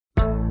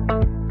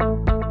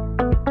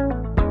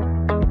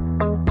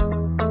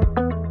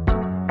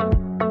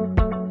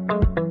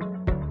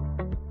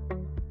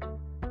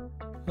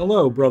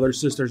Hello,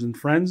 brothers, sisters, and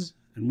friends,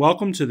 and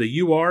welcome to the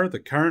You Are the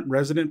Current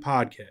Resident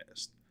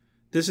podcast.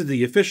 This is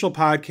the official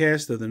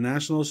podcast of the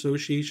National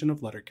Association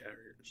of Letter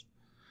Carriers,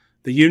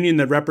 the union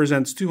that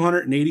represents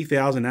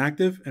 280,000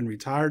 active and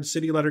retired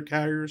city letter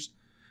carriers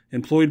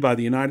employed by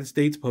the United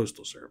States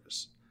Postal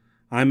Service.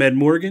 I'm Ed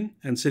Morgan,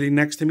 and sitting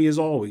next to me, as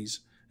always,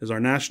 is our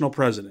national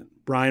president,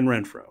 Brian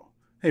Renfro.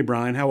 Hey,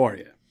 Brian, how are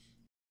you?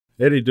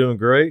 Eddie, doing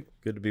great.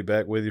 Good to be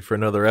back with you for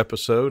another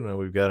episode. Now,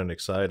 we've got an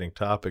exciting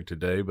topic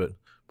today, but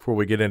before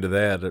we get into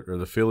that, are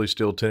the Phillies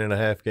still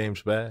 10.5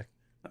 games back?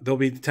 They'll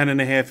be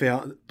 10.5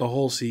 out the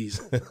whole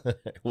season.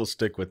 We'll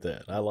stick with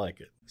that. I like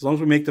it. As long as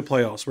we make the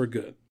playoffs, we're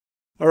good.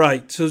 All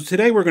right, so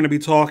today we're going to be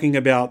talking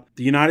about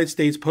the United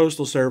States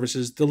Postal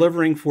Service's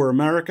Delivering for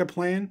America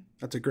plan.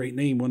 That's a great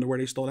name. Wonder where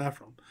they stole that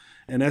from.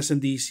 And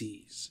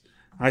S&DCs.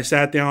 I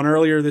sat down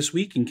earlier this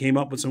week and came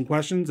up with some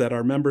questions that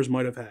our members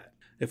might have had.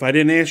 If I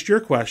didn't ask your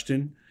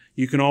question,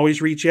 you can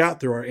always reach out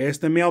through our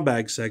Ask the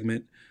Mailbag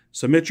segment.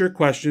 Submit your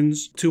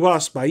questions to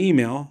us by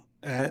email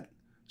at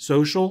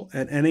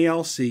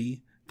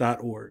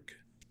social@nalc.org.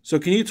 So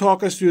can you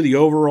talk us through the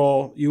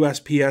overall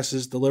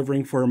USPS's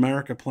Delivering for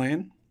America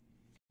plan?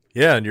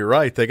 Yeah, and you're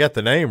right. They got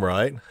the name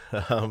right.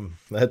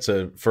 That's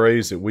a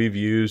phrase that we've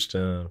used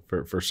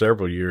for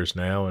several years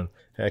now, and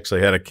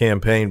actually had a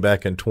campaign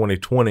back in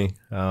 2020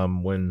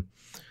 when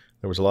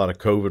there was a lot of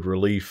COVID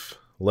relief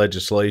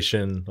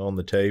legislation on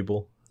the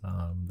table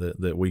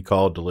that we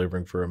called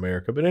Delivering for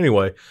America. But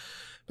anyway,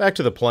 back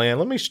to the plan.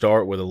 Let me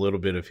start with a little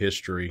bit of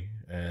history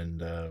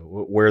and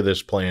where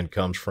this plan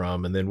comes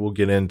from, and then won't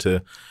get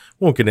into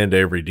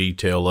every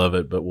detail of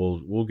it, but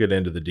we'll get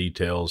into the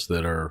details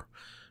that are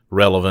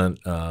relevant,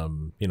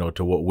 to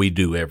what we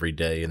do every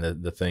day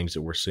and the things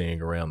that we're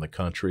seeing around the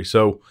country.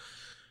 So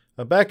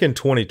back in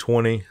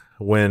 2020,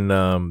 when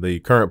the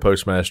current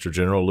Postmaster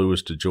General,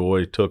 Louis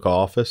DeJoy, took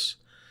office,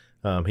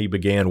 he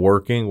began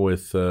working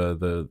with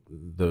the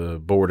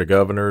Board of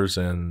Governors,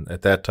 and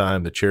at that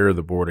time, the chair of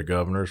the Board of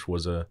Governors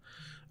was a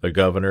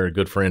governor, a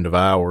good friend of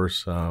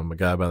ours, a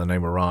guy by the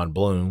name of Ron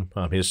Bloom.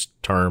 His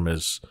term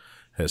has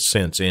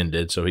since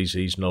ended, so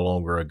he's no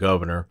longer a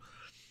governor.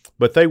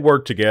 But they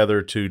worked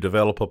together to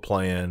develop a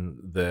plan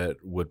that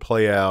would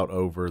play out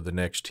over the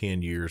next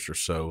 10 years or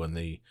so, and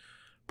the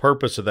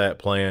purpose of that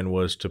plan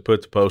was to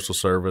put the Postal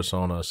Service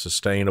on a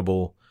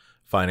sustainable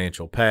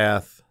financial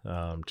path,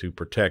 to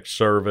protect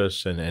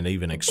service and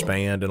even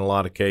expand, in a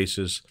lot of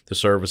cases, the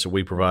service that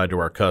we provide to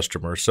our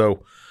customers.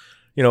 So,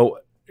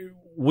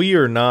 we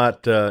are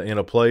not in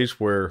a place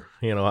where,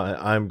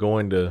 I'm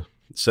going to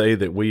say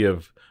that we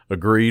have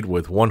agreed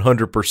with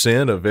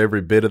 100% of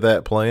every bit of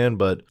that plan,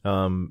 but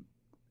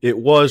it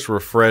was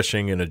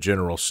refreshing in a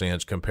general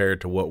sense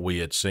compared to what we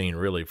had seen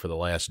really for the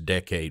last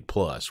decade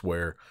plus,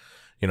 where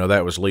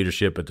that was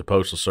leadership at the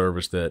Postal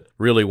Service that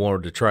really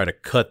wanted to try to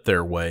cut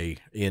their way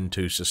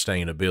into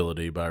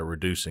sustainability by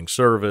reducing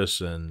service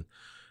and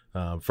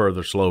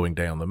further slowing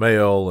down the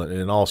mail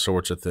and all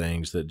sorts of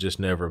things that just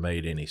never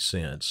made any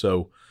sense.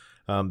 So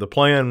the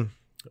plan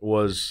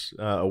was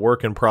a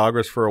work in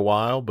progress for a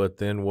while, but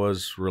then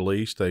was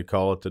released. They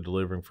call it the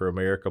Delivering for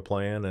America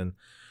plan, and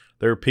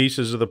there are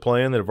pieces of the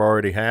plan that have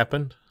already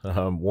happened.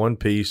 One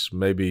piece,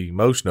 maybe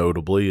most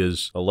notably,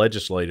 is a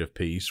legislative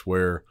piece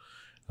where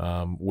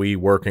we,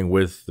 working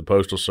with the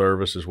Postal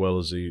Service as well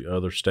as the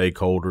other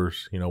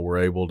stakeholders, were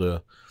able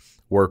to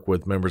work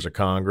with members of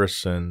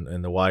Congress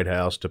and the White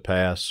House to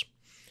pass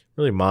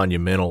really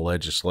monumental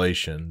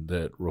legislation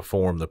that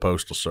reformed the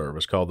Postal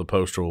Service, called the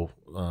Postal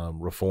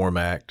Reform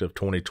Act of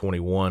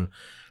 2021.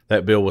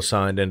 That bill was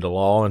signed into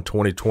law in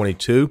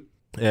 2022,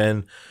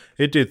 and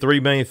it did three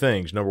main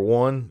things. Number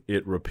one,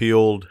 it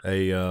repealed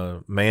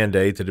a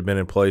mandate that had been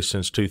in place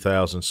since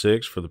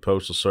 2006 for the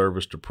Postal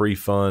Service to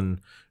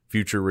pre-fund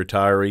future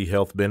retiree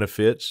health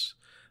benefits.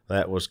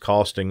 That was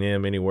costing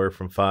them anywhere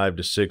from $5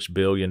 to $6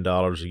 billion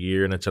a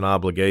year, and it's an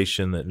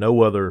obligation that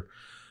no other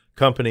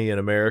company in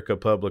America,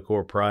 public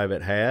or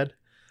private, had.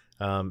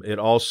 It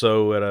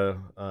also, at a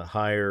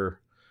higher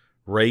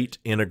rate,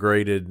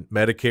 integrated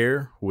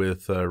Medicare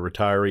with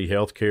retiree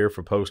health care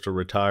for postal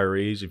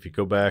retirees. If you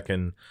go back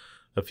and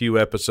a few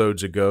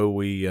episodes ago,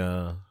 we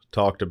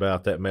talked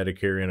about that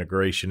Medicare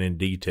integration in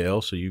detail,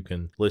 so you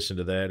can listen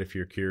to that if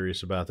you're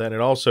curious about that.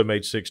 It also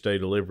made 6-day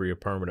delivery a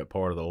permanent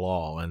part of the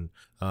law, and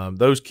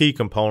those key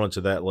components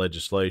of that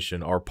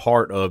legislation are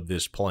part of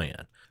this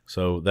plan.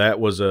 So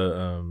that was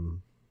a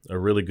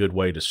really good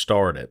way to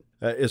start it.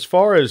 As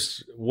far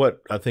as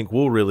what I think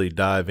we'll really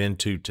dive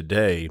into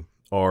today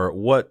are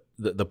what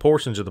the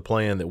portions of the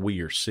plan that we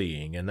are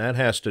seeing, and that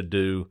has to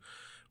do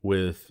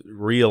with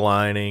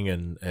realigning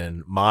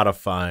and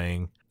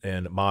modifying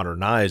and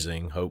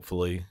modernizing,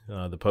 hopefully,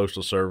 the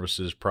Postal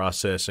Service's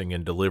processing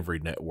and delivery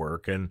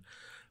network. And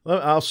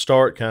I'll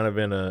start kind of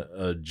in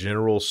a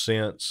general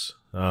sense,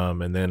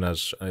 and then,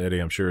 as Eddie,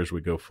 I'm sure as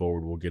we go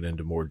forward, we'll get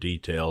into more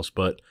details.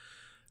 But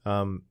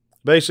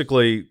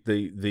basically,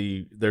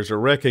 there's a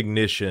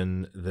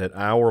recognition that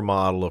our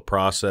model of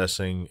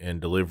processing and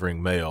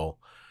delivering mail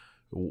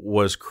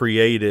was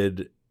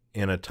created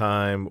in a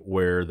time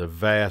where the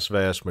vast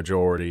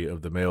majority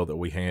of the mail that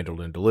we handled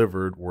and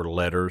delivered were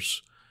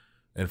letters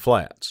and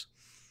flats.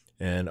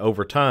 And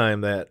over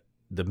time, that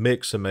the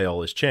mix of mail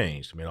has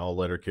changed. I mean, all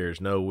letter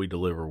carriers know we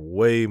deliver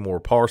way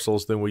more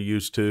parcels than we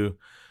used to.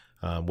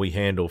 We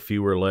handle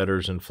fewer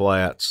letters and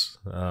flats,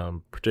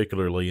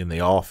 particularly in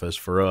the office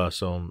for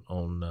us on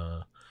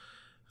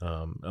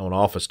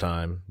office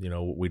time. You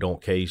know, we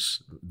don't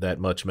case that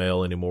much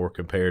mail anymore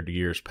compared to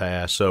years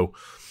past. So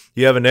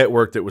you have a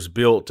network that was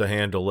built to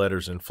handle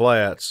letters and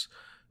flats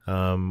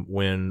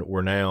when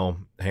we're now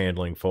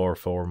handling far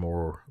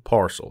more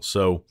parcels.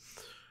 So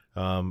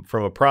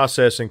from a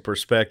processing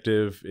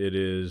perspective, it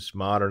is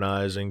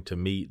modernizing to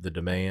meet the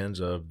demands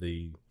of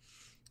the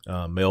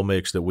mail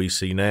mix that we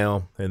see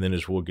now. And then,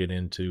 as we'll get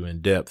into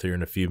in depth here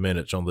in a few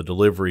minutes on the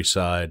delivery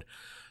side,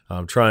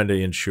 trying to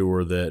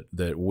ensure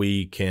that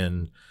we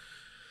can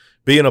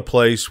be in a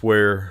place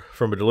where,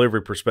 from a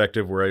delivery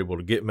perspective, we're able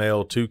to get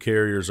mail to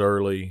carriers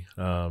early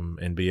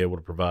and be able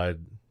to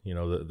provide, you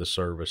know, the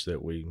service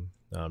that we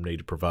need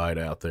to provide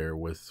out there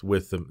with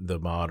the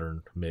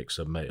modern mix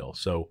of mail.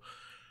 So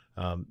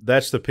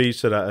that's the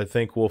piece that I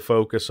think we'll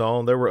focus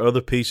on. There were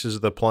other pieces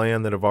of the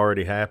plan that have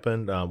already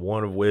happened,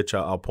 one of which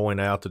I'll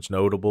point out that's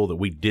notable that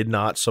we did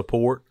not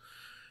support,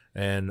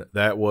 and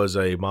that was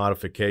a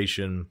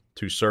modification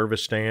to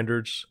service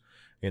standards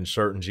in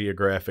certain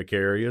geographic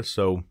areas.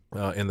 So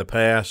in the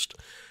past,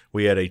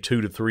 we had a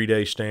 2 to 3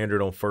 day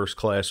standard on first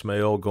class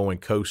mail going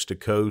coast to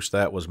coast.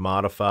 That was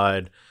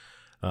modified,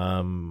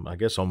 I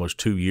guess almost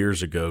 2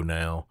 years ago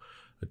now,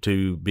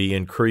 to be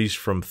increased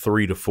from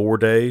 3 to 4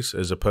 days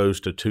as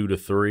opposed to 2 to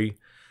 3.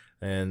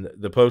 And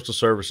the Postal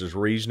Service's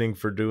reasoning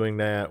for doing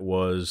that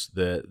was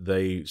that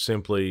they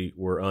simply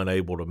were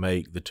unable to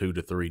make the 2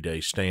 to 3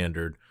 day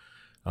standard.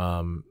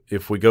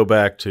 If we go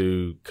back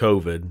to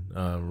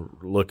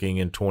COVID, looking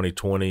in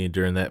 2020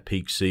 during that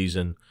peak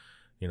season,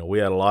 you know, we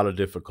had a lot of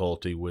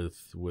difficulty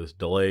with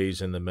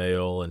delays in the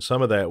mail, and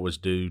some of that was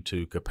due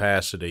to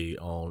capacity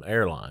on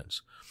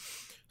airlines.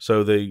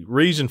 So the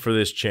reason for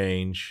this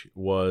change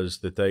was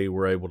that they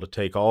were able to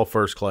take all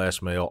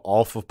first-class mail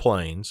off of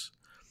planes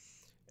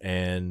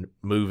and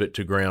move it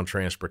to ground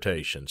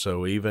transportation.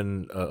 So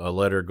even a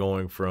letter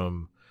going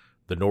from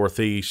the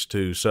Northeast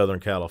to Southern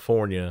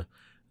California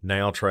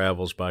now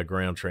travels by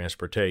ground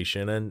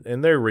transportation.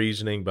 And their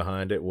reasoning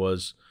behind it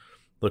was,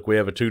 look, we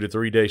have a 2 to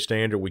 3 day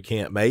standard we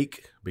can't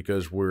make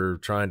because we're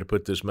trying to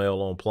put this mail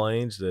on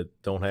planes that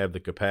don't have the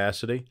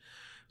capacity.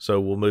 So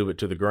we'll move it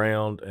to the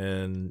ground,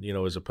 and, you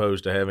know, as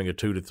opposed to having a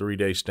 2 to 3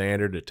 day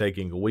standard and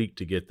taking a week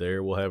to get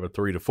there, we'll have a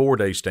 3 to 4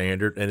 day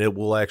standard, and it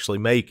will actually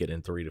make it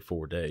in 3 to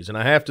 4 days. And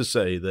I have to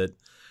say that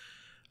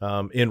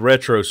in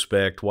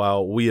retrospect,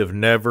 while we have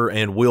never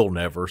and will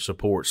never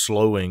support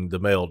slowing the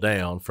mail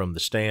down from the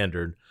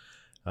standard,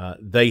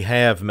 they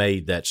have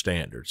made that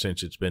standard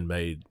since it's been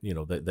made. You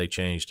know, they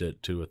changed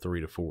it to a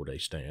 3 to 4 day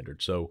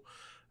standard. So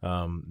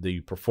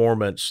the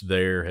performance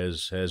there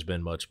has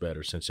been much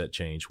better since that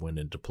change went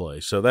into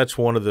play. So that's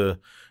one of the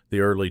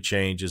early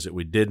changes that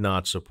we did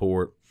not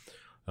support.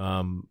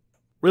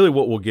 Really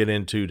what we'll get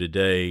into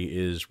today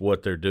is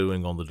what they're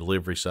doing on the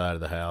delivery side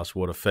of the house,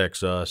 what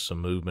affects us, some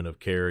movement of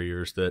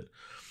carriers that,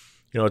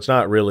 you know, it's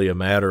not really a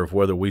matter of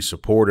whether we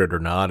support it or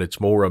not.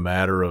 It's more a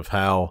matter of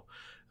how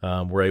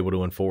we're able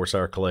to enforce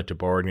our collective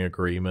bargaining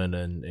agreement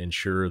and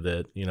ensure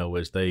that, you know,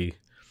 as they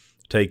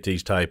take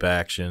these type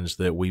actions,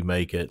 that we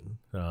make it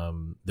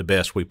the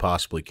best we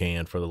possibly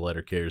can for the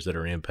letter carriers that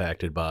are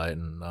impacted by it,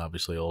 and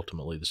obviously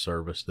ultimately the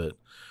service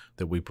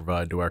that we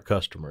provide to our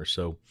customers.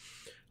 So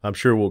I'm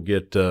sure we'll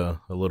get a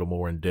little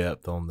more in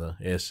depth on the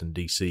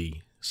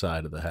S&DC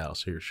side of the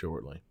house here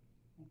shortly.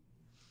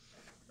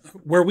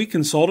 Were we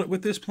consulted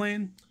with this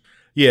plan?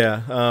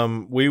 Yeah,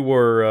 we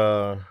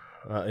were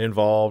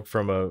involved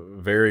from a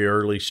very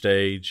early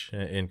stage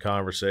in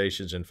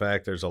conversations. In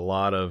fact, there's a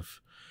lot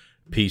of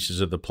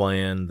pieces of the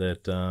plan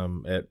that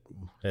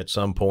at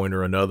some point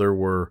or another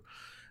were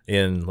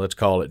in, let's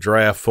call it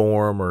draft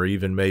form, or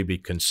even maybe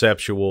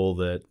conceptual,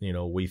 that, you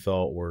know, we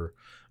thought were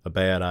a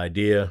bad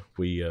idea.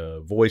 We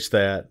voiced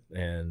that,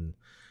 and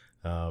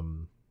you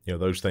know,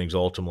 those things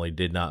ultimately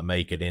did not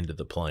make it into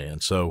the plan.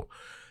 So,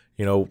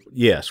 you know,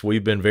 yes,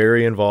 we've been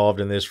very involved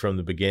in this from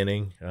the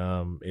beginning.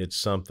 It's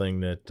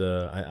something that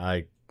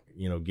I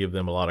you know, give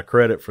them a lot of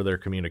credit for their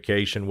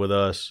communication with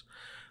us.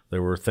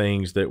 There were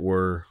things that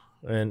were,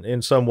 and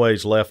in some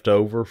ways, left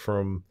over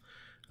from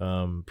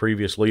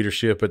previous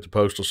leadership at the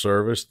Postal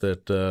Service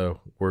that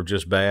were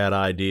just bad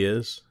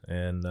ideas,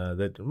 and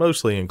that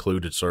mostly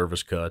included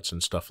service cuts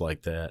and stuff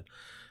like that,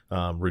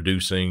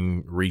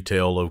 reducing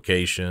retail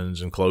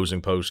locations and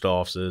closing post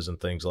offices and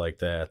things like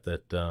that.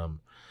 That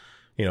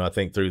you know, I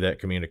think through that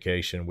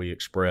communication we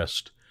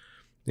expressed,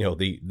 you know,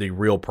 the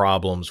real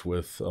problems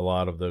with a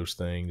lot of those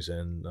things,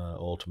 and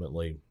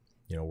ultimately,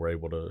 you know, we're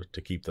able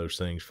to keep those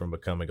things from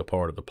becoming a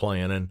part of the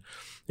plan. And,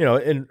 you know,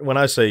 and when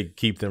I say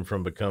keep them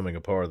from becoming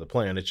a part of the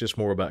plan, it's just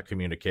more about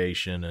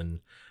communication and,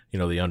 you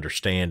know, the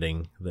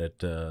understanding that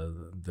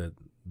that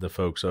the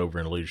folks over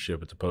in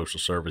leadership at the Postal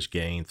Service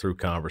gain through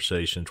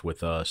conversations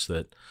with us,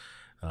 that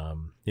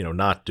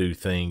not do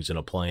things in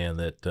a plan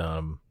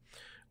that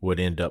would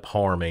end up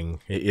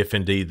harming, if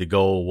indeed the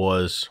goal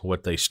was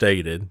what they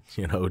stated,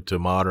 to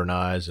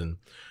modernize and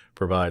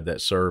provide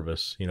that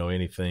service,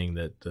 anything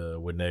that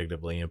would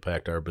negatively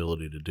impact our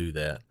ability to do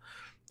that.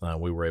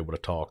 We were able to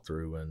talk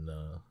through and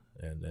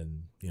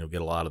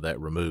get a lot of that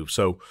removed.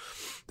 So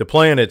the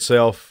plan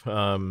itself,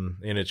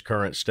 in its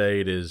current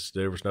state, is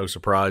there was no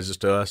surprises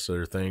to us.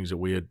 There are things that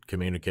we had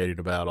communicated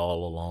about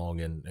all along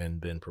and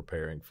been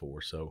preparing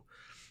for. So,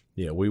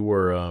 yeah, we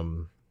were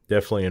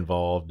definitely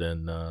involved,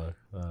 and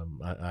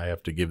I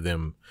have to give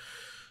them,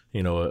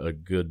 a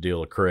good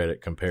deal of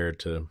credit compared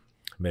to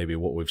maybe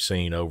what we've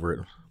seen over at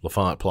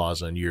LaFont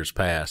Plaza in years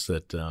past,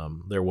 that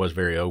there was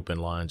very open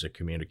lines of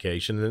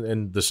communication,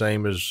 and the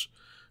same is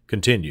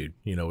continued,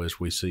 as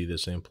we see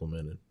this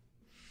implemented.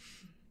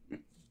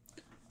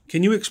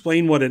 Can you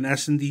explain what an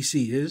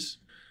S&DC is?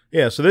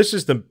 Yeah, so this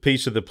is the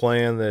piece of the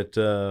plan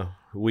that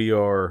we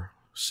are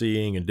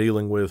seeing and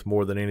dealing with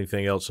more than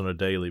anything else on a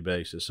daily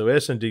basis. So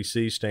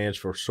S&DC stands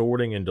for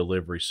Sorting and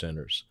Delivery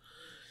Centers.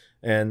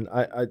 And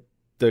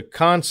the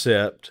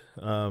concept,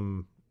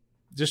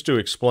 just to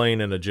explain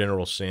in a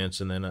general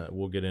sense, and then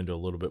we'll get into a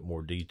little bit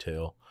more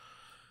detail.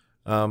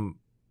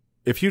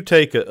 If you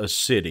take a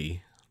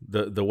city,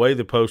 the way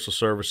the Postal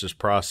Service's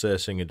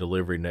processing and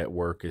delivery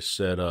network is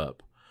set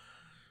up,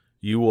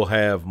 you will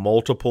have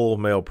multiple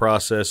mail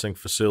processing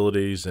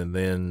facilities and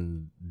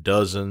then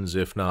dozens,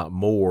 if not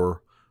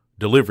more,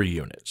 delivery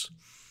units.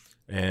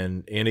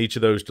 And in each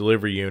of those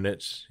delivery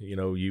units,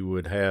 you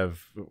would have,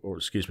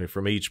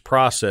 from each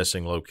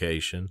processing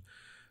location,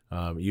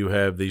 you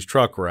have these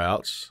truck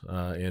routes.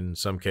 In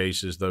some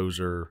cases, those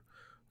are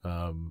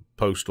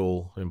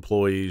postal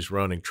employees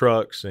running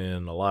trucks.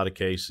 In a lot of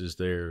cases,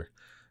 they're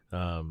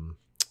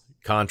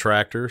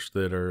contractors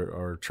that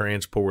are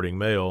transporting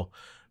mail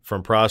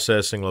from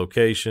processing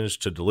locations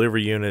to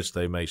delivery units.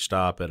 They may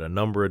stop at a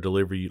number of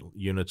delivery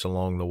units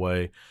along the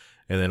way.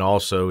 And then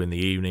also in the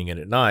evening and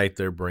at night,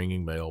 they're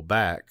bringing mail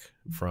back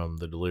from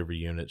the delivery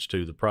units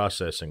to the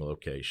processing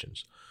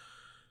locations.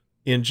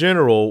 In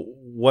general,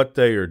 what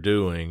they are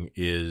doing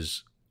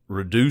is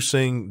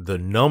reducing the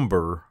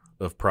number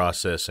of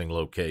processing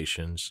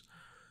locations,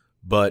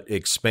 but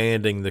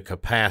expanding the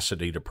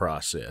capacity to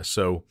process.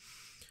 So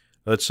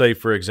let's say,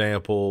 for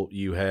example,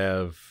 you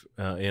have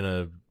in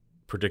a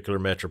particular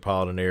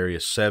metropolitan area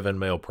 7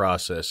 mail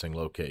processing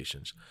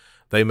locations.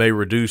 They may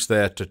reduce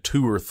that to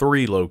 2 or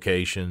 3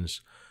 locations,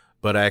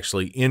 but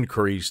actually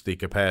increase the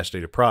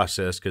capacity to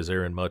process because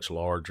they're in much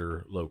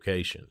larger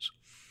locations.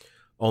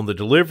 On the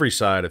delivery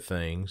side of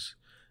things,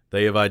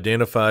 they have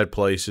identified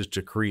places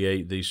to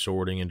create these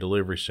sorting and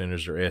delivery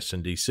centers, or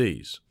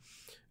S&DCs.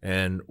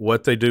 And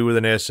what they do with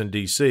an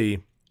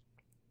S&DC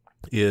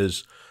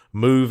is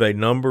move a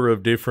number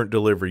of different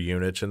delivery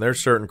units, and there's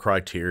certain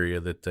criteria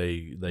that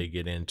they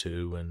get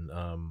into, and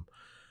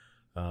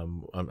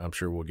I'm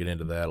sure we'll get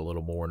into that a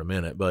little more in a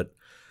minute, but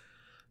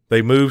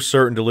they move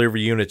certain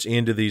delivery units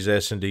into these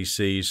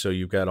S&DCs, so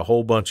you've got a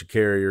whole bunch of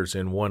carriers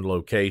in one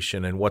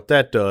location, and what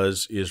that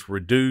does is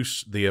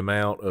reduce the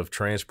amount of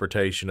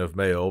transportation of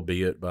mail,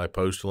 be it by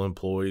postal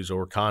employees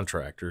or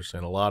contractors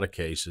in a lot of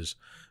cases,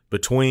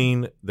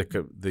 between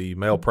the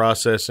mail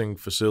processing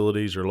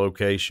facilities or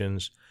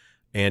locations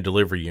and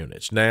delivery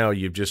units. Now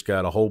you've just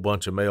got a whole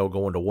bunch of mail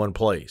going to one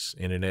place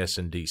in an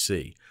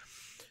S&DC.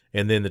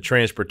 And then the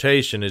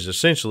transportation is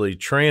essentially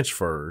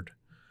transferred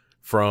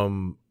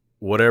from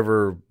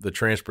whatever the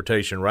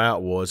transportation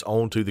route was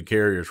onto the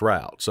carrier's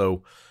route.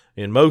 So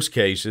in most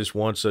cases,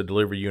 once a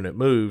delivery unit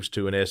moves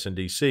to an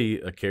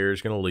S&DC, a carrier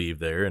is going to leave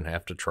there and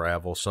have to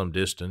travel some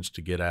distance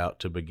to get out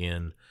to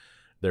begin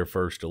their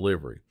first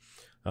delivery.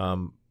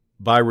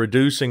 By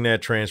reducing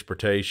that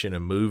transportation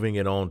and moving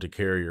it onto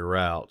carrier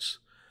routes,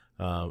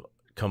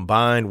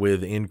 combined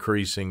with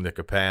increasing the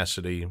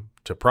capacity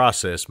to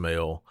process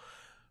mail,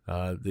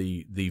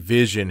 the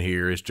vision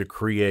here is to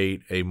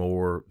create a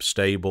more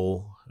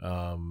stable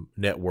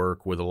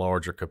network with a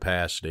larger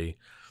capacity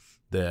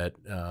that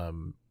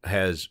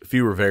has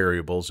fewer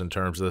variables in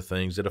terms of the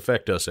things that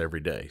affect us every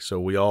day. So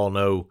we all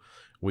know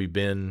we've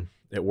been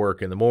at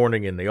work in the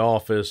morning in the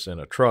office and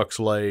a truck's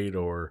late,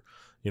 or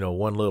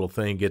one little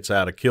thing gets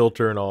out of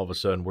kilter and all of a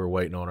sudden we're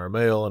waiting on our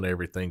mail and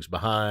everything's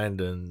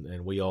behind,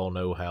 and we all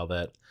know how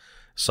that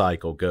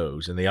cycle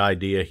goes. And the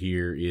idea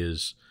here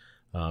is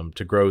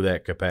to grow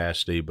that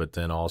capacity, but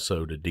then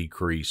also to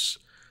decrease,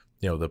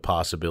 the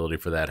possibility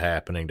for that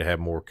happening, to have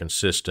more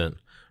consistent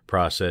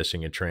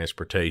processing and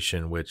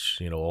transportation,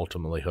 which,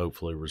 ultimately,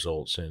 hopefully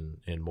results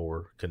in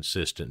more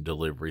consistent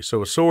delivery.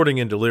 So a sorting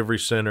and delivery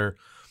center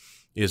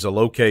is a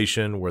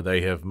location where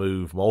they have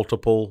moved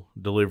multiple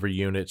delivery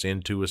units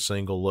into a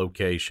single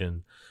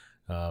location,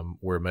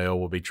 where mail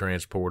will be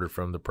transported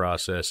from the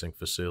processing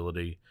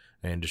facility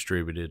and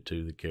distributed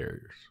to the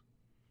carriers.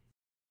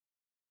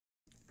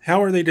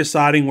 How are they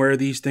deciding where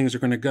these things are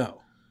going to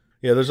go?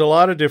 Yeah, there's a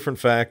lot of different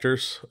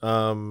factors.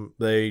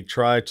 They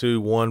try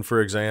to, one,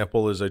 for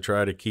example, is they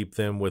try to keep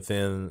them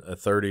within a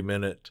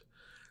 30-minute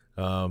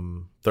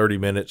 30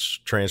 minutes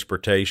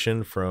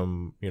transportation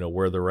from,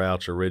 where the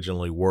routes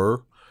originally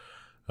were.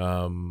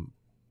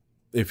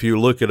 If you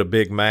look at a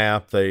big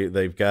map,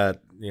 they've got,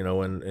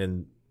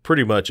 in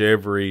pretty much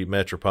every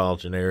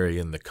metropolitan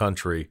area in the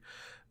country,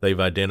 they've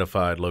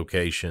identified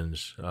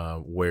locations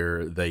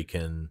where they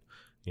can,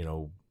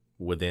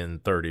 within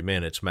 30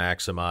 minutes,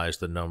 maximize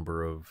the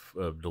number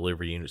of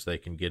delivery units they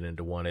can get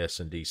into one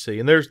S&DC.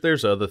 And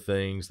there's other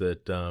things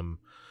that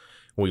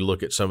we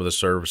look at some of the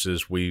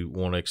services we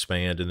want to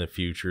expand in the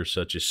future,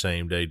 such as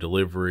same-day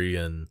delivery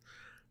and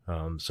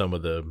some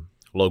of the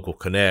local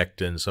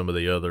connect and some of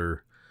the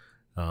other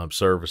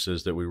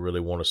services that we really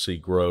want to see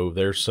grow.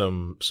 There's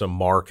some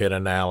market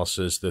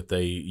analysis that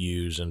they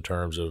use in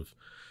terms of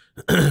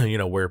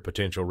where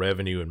potential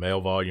revenue and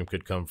mail volume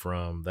could come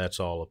from. That's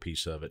all a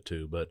piece of it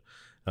too. But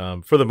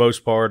for the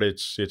most part,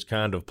 it's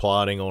kind of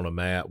plotting on a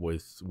map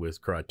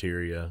with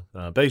criteria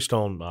based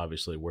on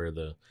obviously where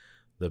the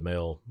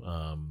mail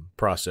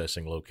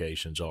processing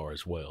locations are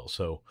as well.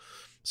 So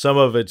some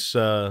of it's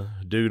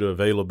due to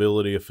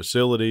availability of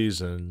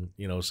facilities, and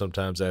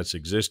sometimes that's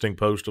existing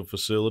postal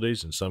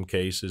facilities. In some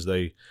cases,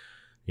 they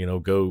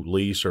go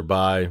lease or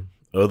buy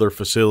other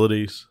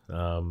facilities.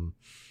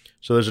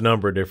 So there's a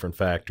number of different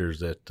factors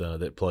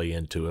that play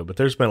into it. But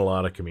there's been a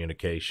lot of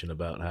communication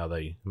about how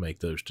they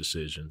make those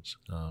decisions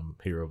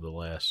here over the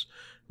last,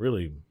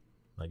 really,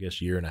 I guess,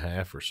 year and a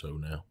half or so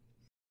now.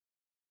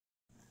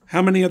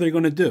 How many are they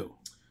going to do?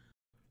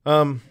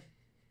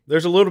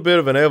 There's a little bit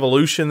of an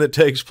evolution that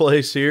takes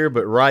place here,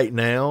 but right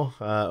now,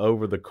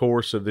 over the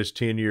course of this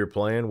 10-year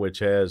plan, which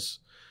has,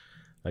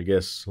 I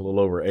guess, a little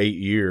over 8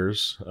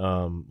 years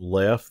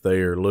left,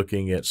 they are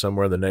looking at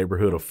somewhere in the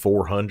neighborhood of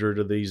 400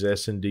 of these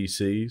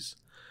S&DCs.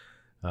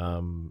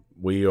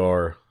 We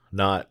are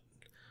not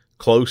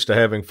close to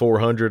having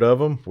 400 of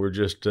them. We're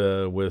just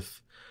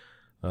with,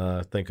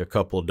 I think, a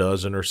couple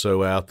dozen or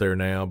so out there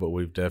now, but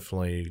we've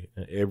definitely,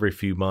 every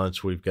few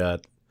months, we've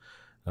got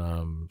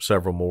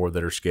several more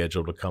that are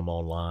scheduled to come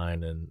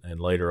online, and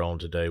later on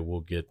today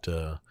we'll get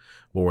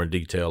more in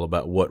detail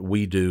about what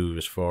we do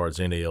as far as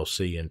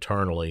NALC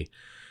internally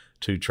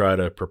to try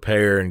to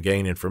prepare and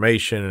gain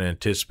information and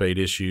anticipate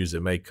issues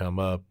that may come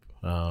up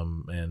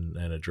and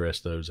address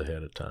those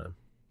ahead of time.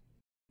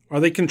 Are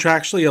they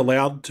contractually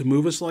allowed to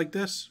move us like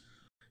this?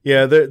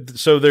 Yeah,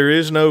 so there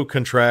is no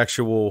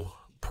contractual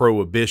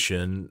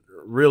prohibition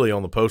really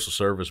on the Postal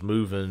Service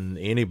moving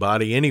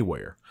anybody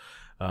anywhere.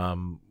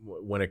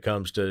 When it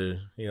comes to,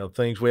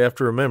 things we have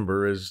to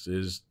remember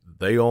is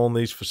they own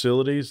these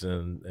facilities,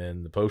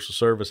 and the Postal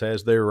Service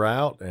has their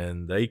route,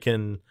 and they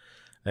can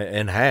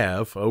and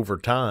have over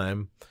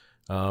time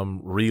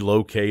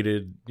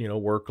relocated,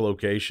 work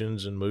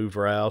locations and moved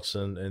routes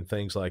and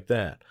things like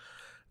that.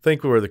 I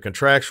think where the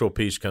contractual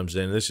piece comes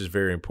in, this is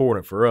very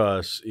important for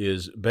us,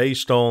 is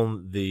based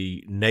on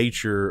the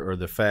nature or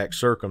the fact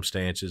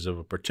circumstances of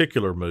a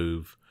particular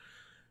move,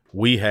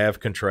 we have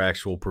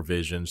contractual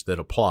provisions that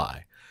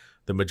apply.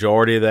 The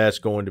majority of that's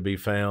going to be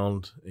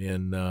found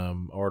in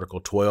Article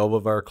 12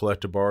 of our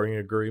collective bargaining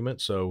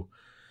agreement. So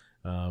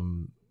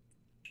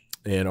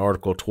in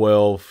Article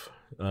 12,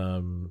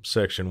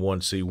 Section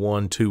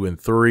 1C1, 2,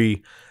 and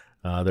 3,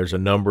 there's a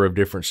number of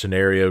different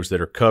scenarios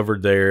that are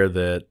covered there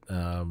that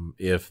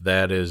if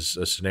that is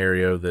a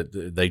scenario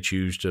that they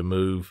choose to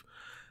move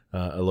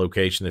a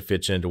location that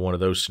fits into one of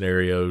those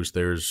scenarios,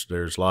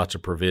 there's lots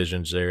of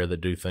provisions there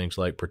that do things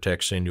like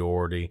protect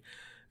seniority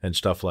and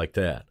stuff like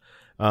that.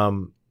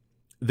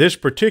 This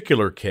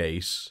particular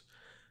case,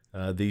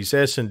 these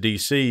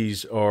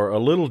S&DCs are a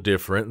little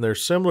different. They're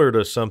similar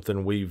to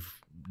something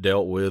we've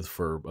dealt with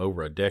for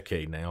over a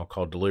decade now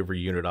called delivery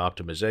unit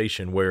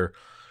optimization, where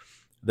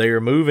they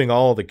are moving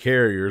all the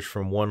carriers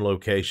from one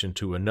location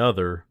to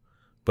another,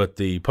 but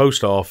the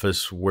post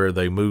office where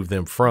they move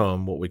them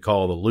from, what we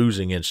call the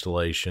losing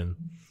installation,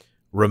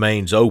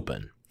 remains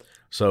open.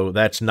 So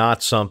that's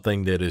not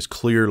something that is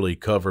clearly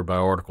covered by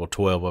Article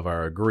 12 of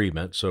our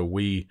agreement. So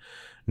we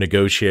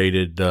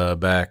negotiated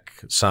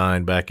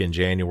signed back in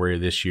January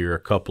of this year, a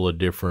couple of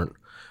different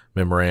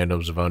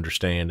memorandums of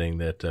understanding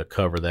that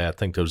cover that. I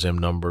think those M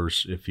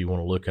numbers, if you want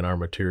to look in our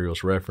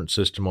materials reference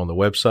system on the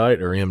website,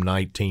 are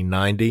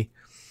M1990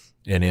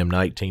 and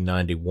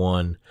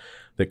M1991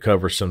 that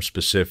cover some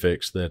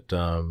specifics that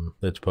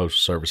the Postal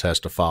Service has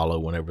to follow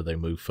whenever they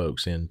move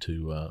folks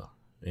into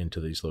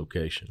these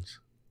locations.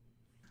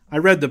 I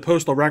read the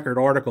Postal Record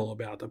article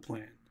about the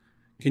plan.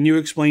 Can you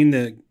explain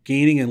the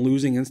gaining and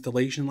losing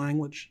installation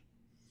language?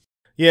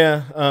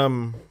 Yeah.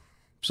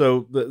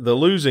 So the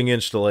losing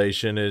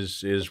installation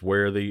is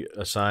where the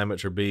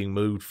assignments are being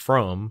moved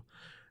from,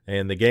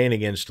 and the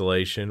gaining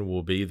installation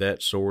will be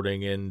that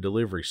sorting and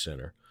delivery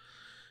center.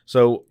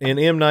 So in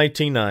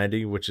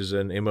M1990, which is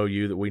an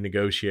MOU that we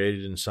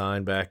negotiated and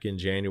signed back in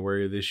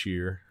January of this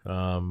year,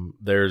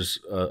 there's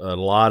a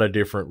lot of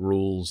different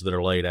rules that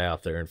are laid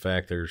out there. In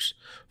fact, there's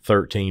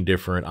 13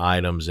 different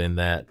items in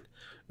that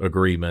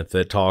agreement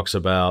that talks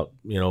about,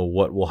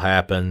 what will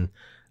happen.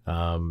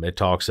 It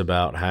talks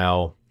about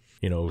how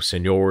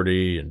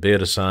seniority and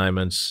bid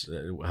assignments,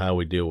 how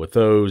we deal with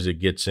those. It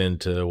gets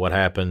into what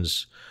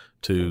happens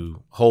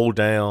to hold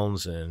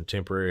downs and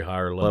temporary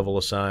higher level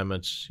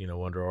assignments,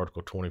 under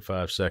Article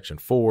 25, Section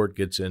 4. It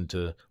gets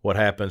into what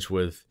happens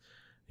with,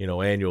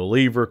 annual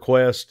leave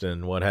requests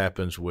and what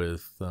happens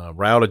with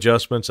route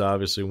adjustments.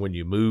 Obviously, when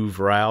you move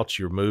routes,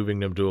 you're moving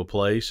them to a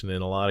place, and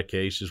in a lot of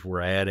cases, we're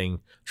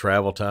adding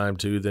travel time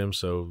to them.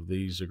 So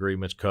these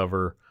agreements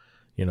cover,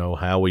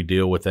 how we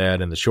deal with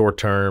that in the short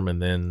term,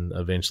 and then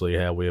eventually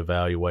how we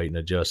evaluate and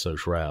adjust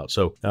those routes.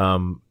 So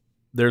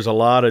there's a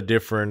lot of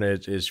different,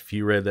 as if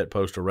you read that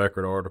postal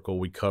record article,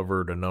 we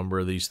covered a number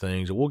of these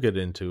things, and we'll get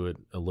into it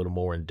a little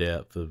more in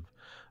depth of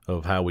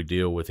how we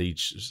deal with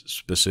each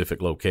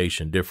specific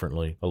location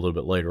differently a little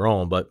bit later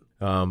on. But,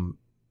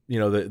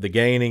 the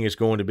gaining is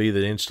going to be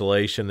the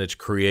installation that's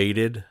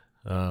created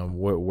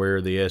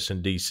where the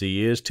S&DC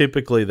is.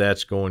 Typically,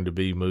 that's going to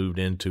be moved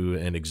into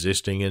an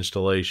existing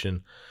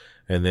installation,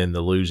 and then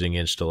the losing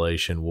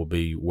installation will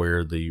be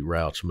where the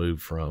routes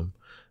move from.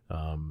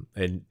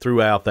 And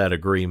throughout that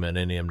agreement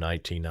in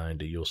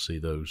M1990, you'll see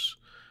those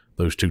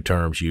two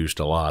terms used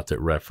a lot that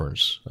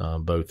reference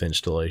both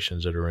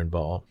installations that are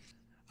involved.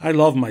 I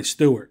love my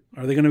steward.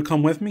 Are they going to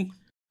come with me?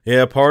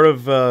 Yeah, part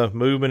of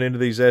movement into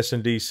these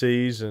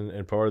S&DCs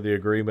and part of the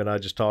agreement I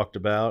just talked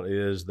about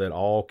is that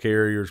all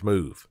carriers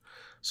move.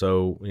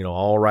 So,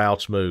 all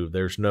routes move.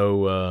 There's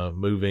no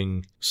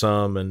moving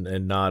some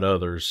and not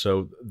others.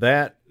 So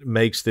that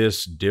makes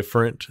this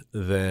different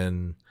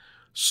than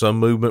some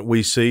movement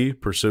we see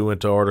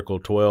pursuant to Article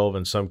 12.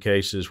 In some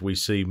cases, we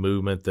see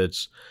movement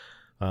that's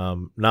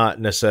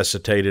not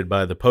necessitated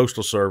by the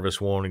Postal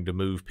Service wanting to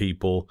move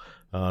people.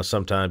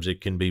 Sometimes it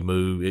can be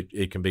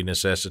it can be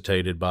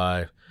necessitated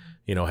by,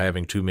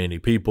 having too many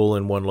people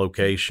in one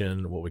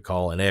location, what we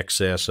call an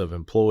excess of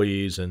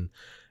employees. And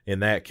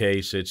in that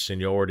case, it's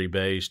seniority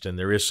based, and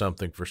there is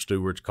something for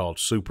stewards called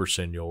super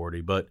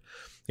seniority. But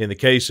in the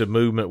case of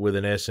movement with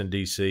an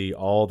S&DC,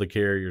 all the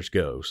carriers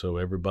go. So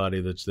everybody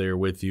that's there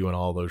with you on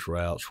all those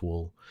routes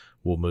will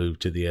move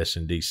to the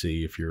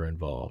S&DC if you're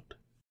involved.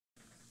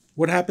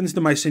 What happens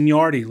to my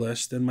seniority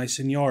list and my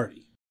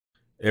seniority?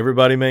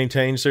 Everybody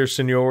maintains their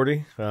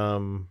seniority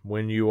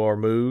when you are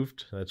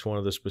moved. That's one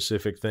of the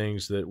specific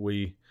things that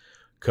we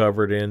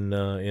covered in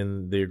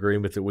the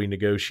agreement that we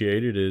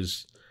negotiated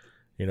is,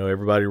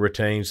 everybody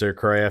retains their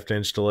craft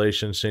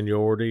installation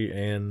seniority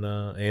and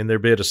their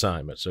bid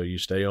assignment. So you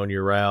stay on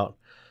your route,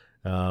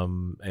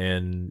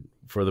 and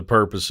for the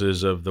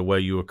purposes of the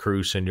way you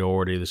accrue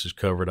seniority, this is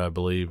covered, I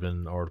believe,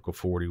 in Article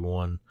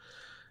 41,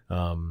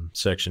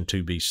 Section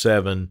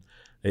 2B7.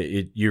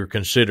 You're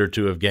considered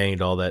to have gained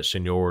all that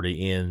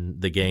seniority in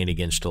the gaining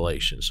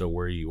installation, so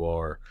where you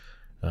are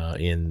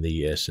in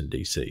the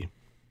S&DC.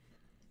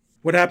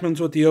 What happens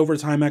with the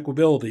overtime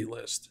equability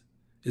list?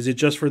 Is it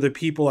just for the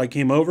people I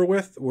came over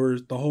with, or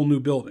the whole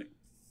new building?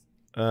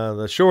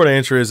 The short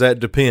answer is that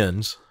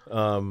depends.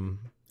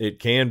 It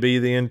can be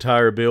the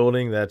entire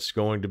building. That's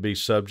going to be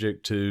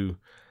subject to,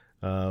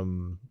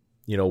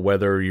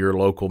 whether your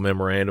local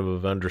memorandum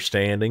of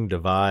understanding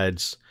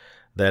divides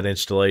that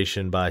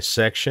installation by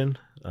section.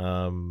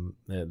 And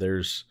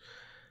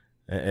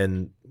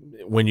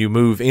when you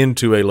move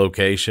into a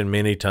location,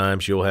 many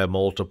times you'll have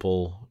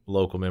multiple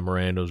local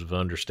memorandums of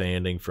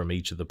understanding from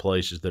each of the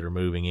places that are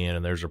moving in,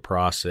 and there's a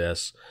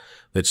process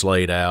that's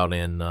laid out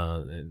in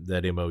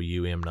that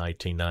MOU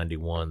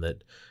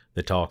M1991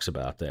 that talks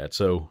about that.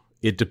 So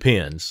it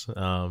depends.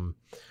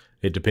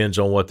 It depends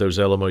on what those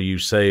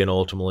LMOUs say, and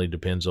ultimately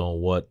depends on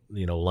what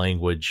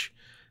language.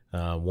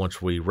 Once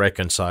we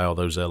reconcile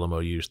those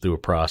LMOUs through a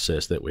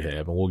process that we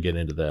have, and we'll get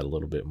into that a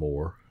little bit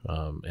more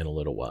in a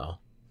little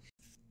while.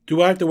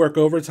 Do I have to work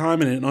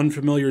overtime in an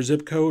unfamiliar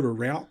zip code or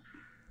route?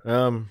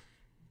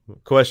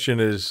 Question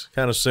is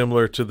kind of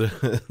similar to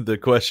the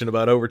question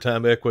about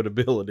overtime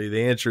equitability.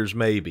 The answer is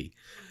maybe.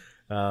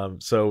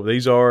 So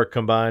these are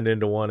combined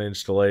into one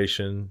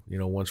installation,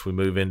 once we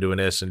move into an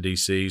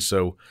S&DC.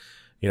 So,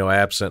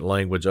 absent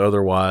language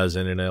otherwise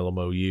in an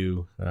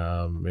LMOU,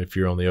 if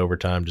you're on the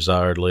overtime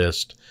desired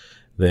list,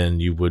 then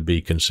you would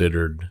be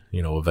considered,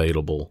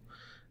 available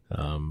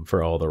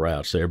for all the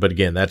routes there. But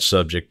again, that's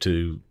subject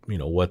to,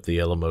 what the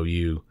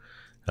LMOU,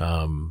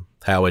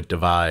 how it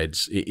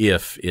divides,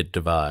 if it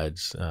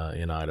divides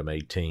in item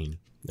 18,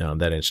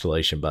 that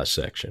installation by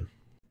section.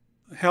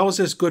 How is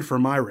this good for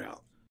my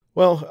route?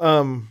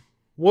 Well,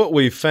 what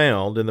we've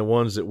found in the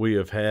ones that we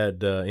have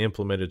had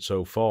implemented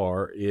so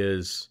far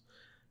is,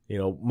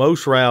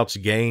 most routes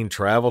gain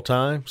travel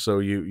time. So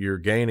you're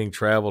gaining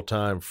travel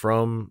time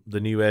from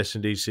the new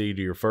S&DC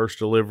to your first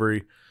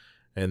delivery,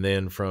 and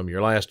then from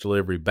your last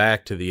delivery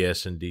back to the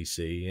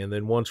S&DC. And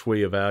then once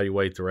we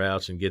evaluate the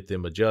routes and get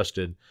them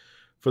adjusted,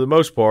 for the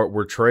most part,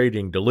 we're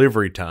trading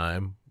delivery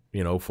time,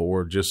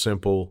 for just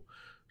simple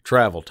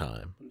travel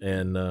time.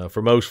 And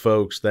for most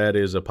folks, that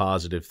is a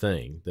positive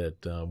thing,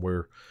 that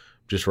we're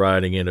just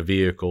riding in a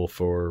vehicle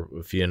for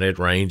a few, and it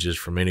ranges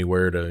from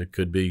anywhere to, it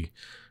could be,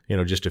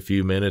 just a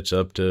few minutes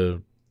up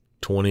to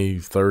 20,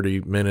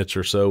 30 minutes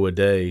or so a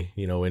day,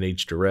 in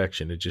each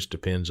direction. It just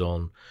depends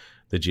on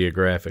the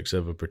geographics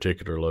of a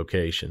particular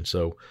location.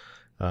 So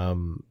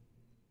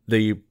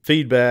the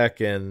feedback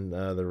and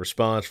the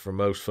response from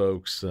most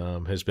folks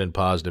has been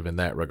positive in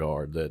that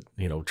regard, that,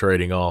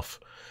 trading off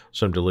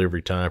some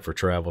delivery time for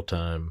travel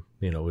time,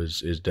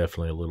 is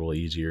definitely a little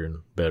easier and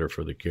better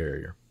for the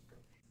carrier.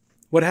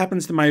 What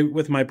happens to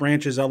with my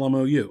branch's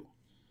LMOU?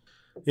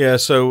 Yeah,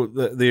 so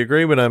the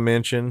agreement I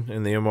mentioned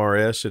in the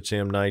MRS, it's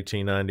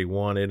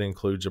M1991. It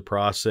includes a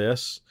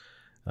process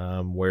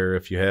where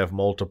if you have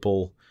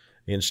multiple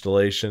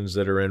installations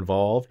that are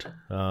involved,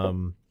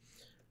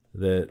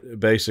 that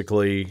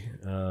basically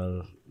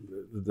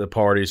the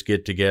parties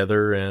get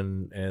together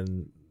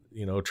and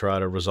try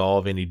to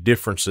resolve any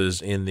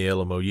differences in the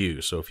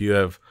LMOU. So if you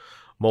have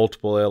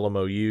multiple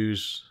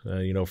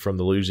LMOUs, from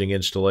the losing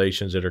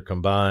installations that are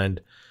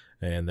combined,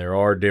 and there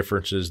are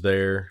differences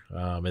there,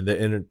 and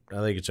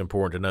I think it's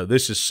important to know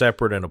this is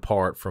separate and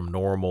apart from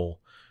normal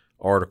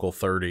Article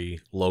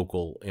 30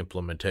 local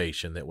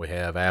implementation that we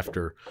have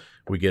after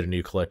we get a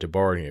new collective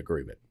bargaining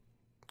agreement.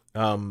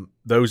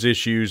 Those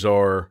issues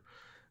are,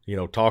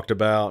 talked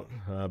about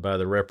by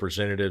the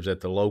representatives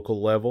at the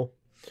local level.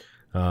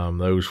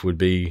 Those would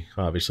be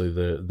obviously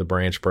the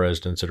branch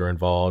presidents that are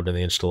involved and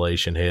the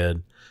installation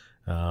head.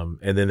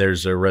 And then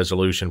there's a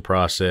resolution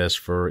process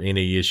for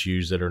any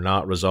issues that are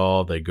not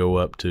resolved. They go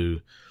up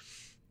to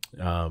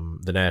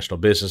the National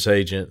Business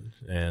Agent,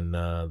 and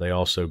they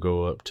also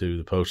go up to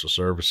the Postal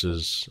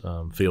Service's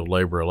field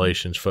labor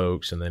relations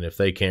folks. And then if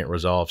they can't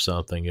resolve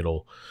something,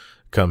 it'll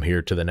come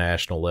here to the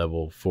national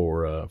level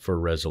for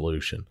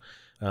resolution.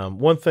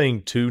 One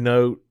thing to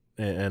note,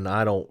 and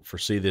I don't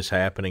foresee this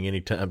happening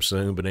anytime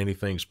soon, but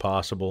anything's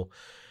possible.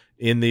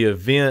 In the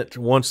event,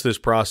 once this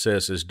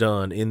process is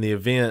done, in the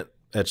event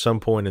at some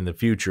point in the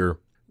future,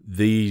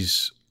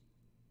 these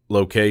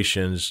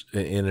locations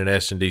in an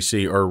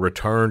S&DC are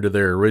returned to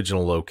their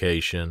original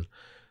location,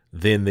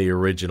 then the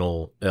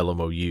original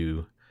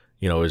LMOU,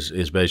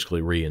 is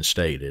basically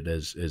reinstated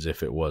as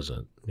if it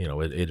wasn't,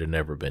 it had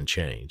never been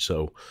changed.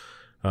 So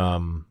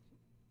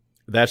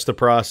that's the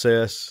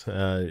process,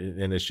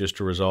 and it's just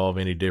to resolve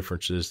any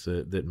differences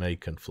that may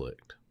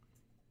conflict.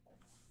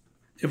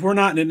 If we're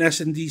not in an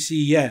S&DC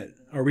yet,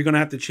 are we going to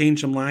have to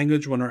change some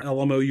language when our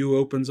LMOU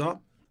opens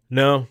up?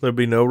 No, there'll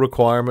be no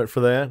requirement for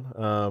that.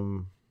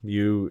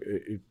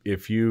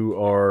 If you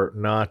are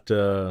not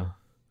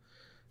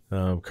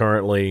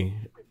currently,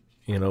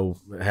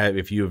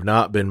 if you have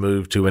not been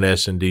moved to an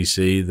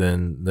S&DC,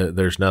 then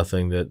there's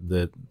nothing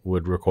that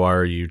would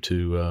require you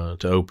to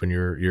open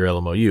your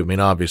LMOU. I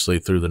mean, obviously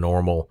through the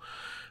normal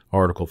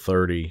Article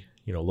 30,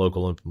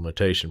 local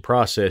implementation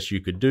process, you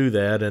could do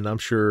that, and I'm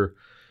sure,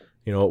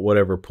 at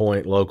whatever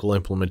point local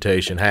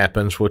implementation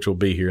happens, which will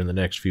be here in the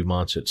next few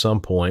months at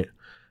some point.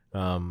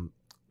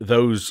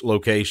 Those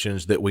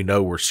locations that we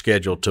know were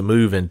scheduled to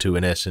move into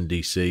an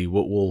S&DC,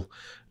 we'll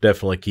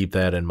definitely keep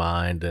that in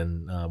mind,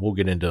 and we'll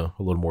get into a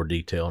little more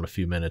detail in a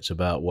few minutes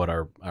about what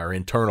our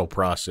internal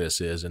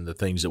process is and the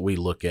things that we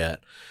look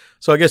at.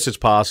 So I guess it's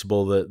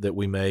possible that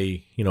we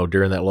may,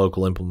 during that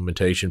local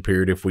implementation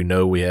period, if we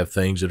know we have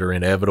things that are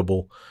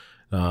inevitable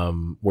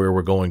where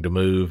we're going to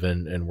move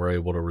and we're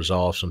able to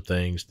resolve some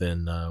things,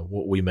 then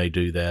we may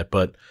do that.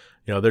 But,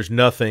 there's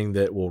nothing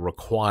that will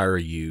require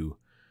you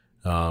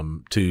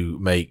to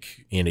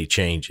make any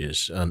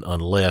changes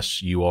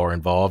unless you are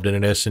involved in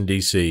an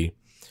S&DC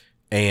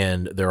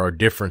and there are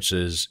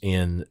differences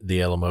in the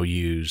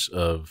LMOUs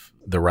of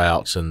the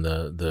routes and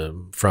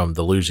from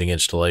the losing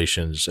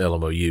installations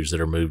LMOUs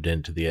that are moved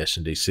into the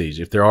S&DCs.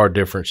 If there are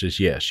differences,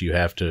 yes, you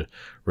have to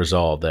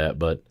resolve that,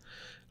 but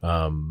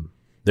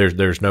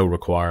there's no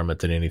requirement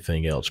that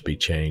anything else be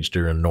changed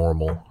during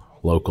normal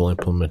local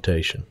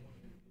implementation.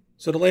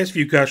 So the last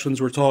few questions,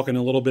 we're talking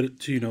a little bit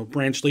to,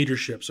 branch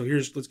leadership. So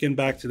let's get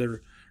back to the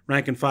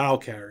rank and file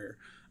carrier.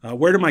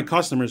 Where do my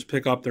customers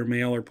pick up their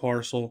mail or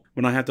parcel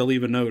when I have to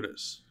leave a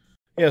notice?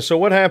 Yeah, so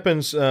what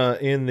happens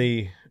in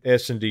the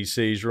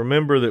S&DCs,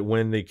 remember that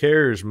when the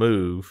carriers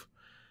move,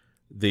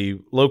 the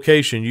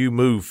location you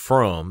move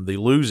from, the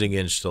losing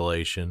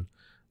installation,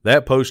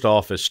 that post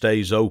office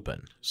stays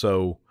open.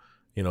 So,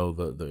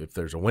 if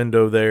there's a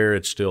window there,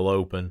 it's still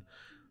open.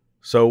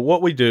 So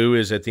what we do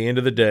is at the end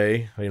of the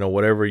day,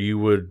 whatever you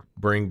would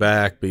bring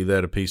back, be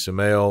that a piece of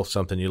mail,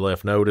 something you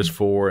left notice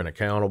for, an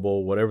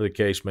accountable, whatever the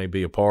case may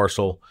be, a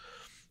parcel,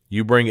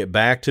 you bring it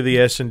back to the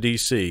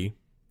S&DC,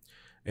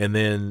 and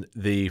then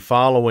the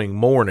following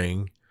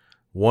morning,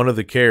 one of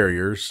the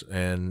carriers,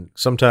 and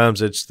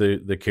sometimes it's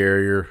the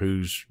carrier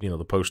who's,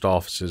 the post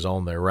office is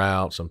on their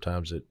route,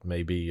 sometimes it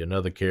may be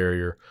another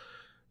carrier,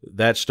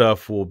 that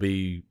stuff will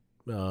be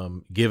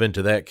given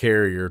to that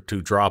carrier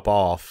to drop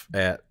off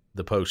at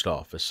the post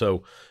office.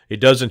 So it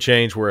doesn't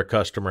change where a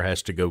customer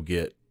has to go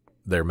get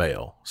their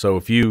mail. So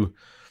if you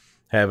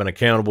have an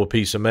accountable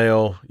piece of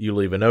mail, you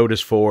leave a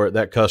notice for it,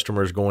 that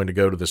customer is going to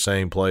go to the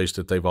same place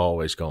that they've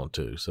always gone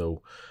to.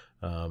 So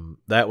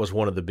that was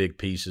one of the big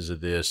pieces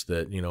of this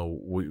that,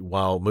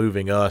 while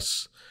moving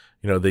us,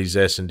 these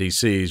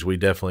S&DCs, we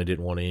definitely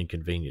didn't want to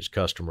inconvenience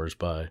customers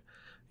by,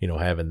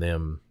 having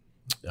them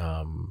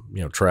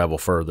travel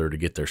further to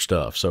get their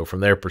stuff. So from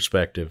their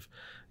perspective,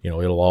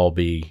 it'll all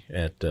be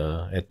at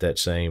that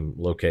same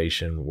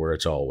location where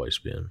it's always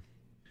been.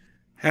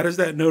 How does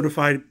that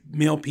notified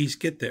mail piece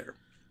get there?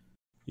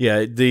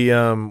 Yeah, the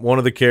one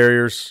of the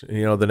carriers,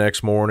 the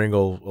next morning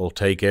will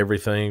take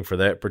everything for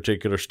that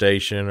particular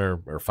station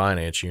or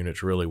finance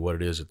unit's really what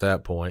it is at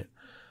that point,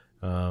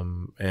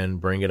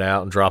 and bring it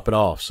out and drop it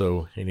off.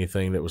 So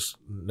anything that was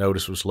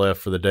left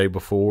for the day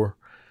before,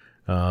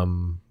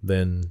 then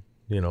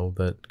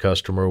that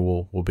customer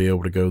will be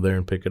able to go there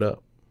and pick it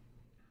up.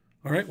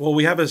 All right. Well,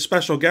 we have a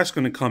special guest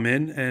going to come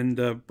in,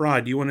 and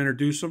Brad, do you want to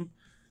introduce him?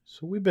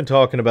 So we've been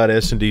talking about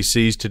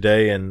S&DCs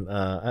today, and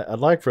I'd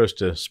like for us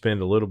to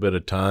spend a little bit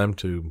of time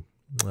to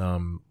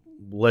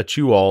let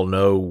you all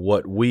know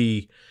what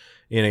we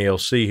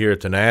NALC here at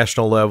the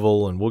national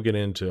level, and we'll get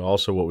into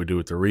also what we do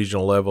at the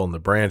regional level and the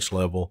branch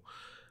level,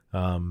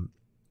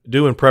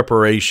 do in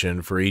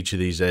preparation for each of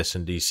these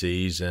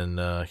S&DCs.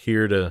 And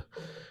here to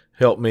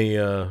help me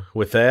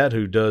with that,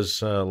 who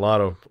does a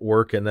lot of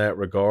work in that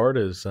regard,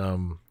 is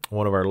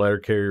one of our letter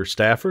carrier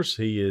staffers.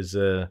 He is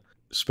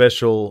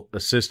Special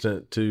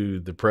Assistant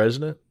to the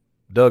President,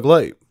 Doug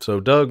Lape.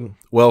 So, Doug,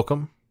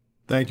 welcome.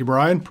 Thank you,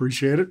 Brian.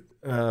 Appreciate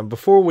it.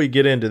 Before we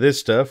get into this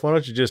stuff, why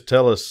don't you just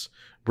tell us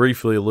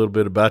briefly a little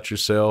bit about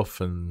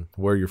yourself and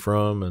where you're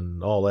from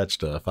and all that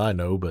stuff? I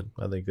know, but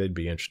I think they'd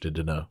be interested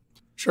to know.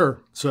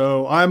 Sure.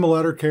 So I'm a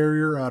letter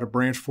carrier out of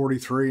Branch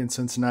 43 in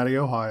Cincinnati,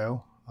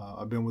 Ohio.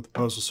 I've been with the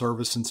Postal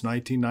Service since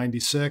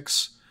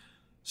 1996.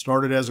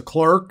 Started as a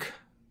clerk.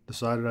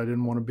 Decided I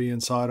didn't want to be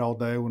inside all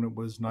day when it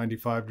was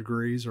 95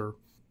 degrees or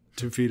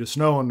 2 feet of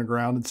snow on the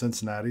ground in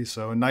Cincinnati.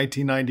 So in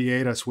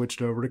 1998, I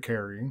switched over to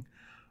carrying.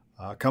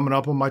 Coming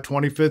up on my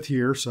 25th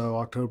year, so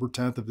October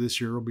 10th of this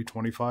year will be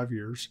 25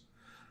 years.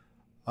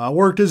 I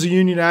worked as a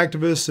union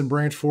activist in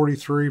Branch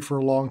 43 for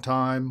a long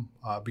time.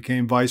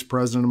 Became vice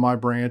president of my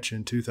branch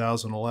in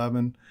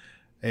 2011.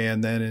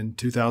 And then in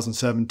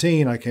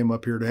 2017, I came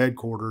up here to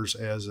headquarters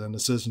as an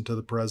assistant to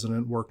the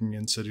president working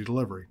in city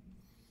delivery.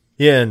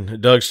 Yeah,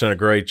 and Doug's done a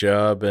great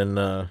job,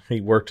 and he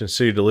worked in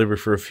city delivery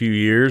for a few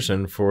years,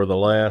 and for the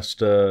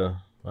last,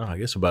 I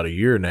guess about a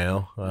year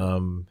now,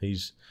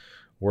 he's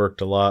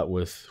worked a lot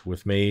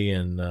with me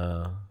and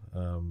a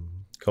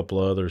couple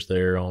of others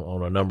there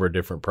on a number of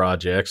different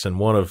projects, and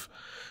one of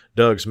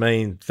Doug's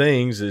main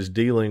things is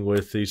dealing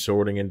with the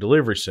sorting and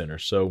delivery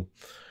centers. So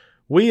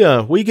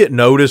we get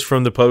notice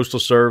from the Postal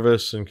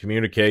Service and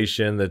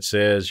communication that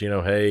says,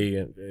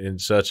 hey, in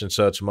such and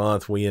such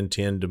month, we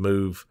intend to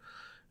move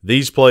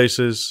these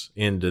places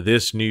into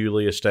this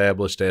newly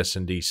established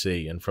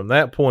S&DC. And from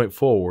that point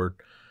forward,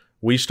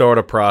 we start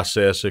a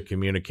process of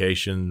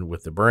communication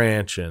with the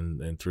branch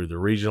and through the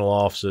regional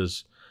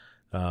offices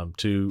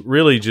to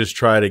really just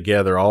try to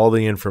gather all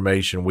the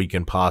information we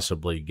can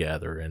possibly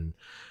gather. And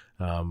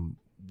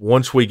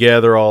once we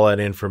gather all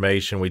that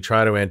information, we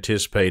try to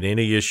anticipate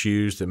any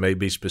issues that may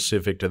be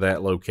specific to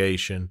that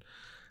location,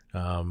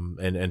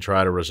 and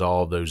try to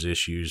resolve those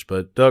issues.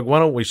 But Doug, why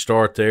don't we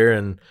start there?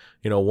 And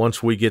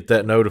once we get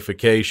that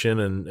notification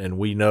and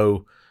we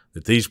know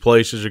that these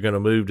places are going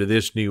to move to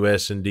this new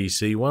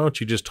S&DC, why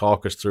don't you just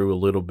talk us through a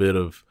little bit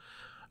of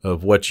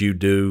what you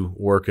do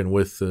working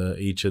with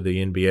each of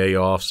the NBA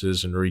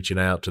offices and reaching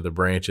out to the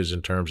branches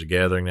in terms of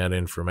gathering that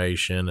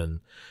information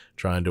and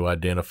trying to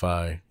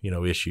identify,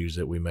 issues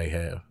that we may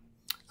have.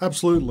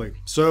 Absolutely.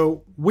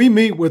 So we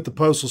meet with the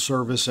Postal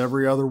Service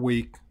every other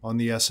week on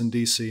the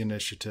S&DC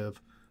initiative.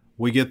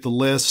 We get the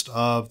list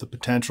of the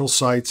potential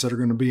sites that are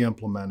going to be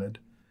implemented.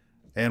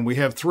 And we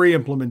have 3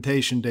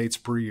 implementation dates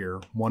per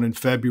year, one in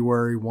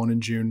February, one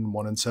in June, and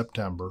one in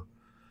September.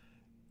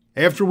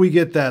 After we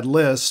get that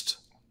list,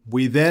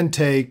 we then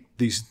take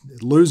these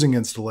losing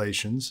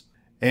installations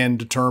and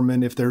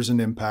determine if there's an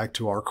impact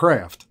to our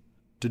craft.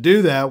 To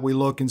do that, we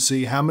look and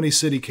see how many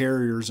city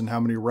carriers and how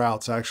many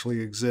routes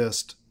actually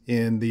exist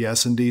in the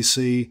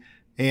S&DC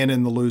and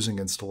in the losing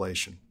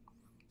installation.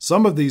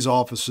 Some of these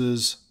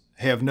offices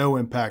have no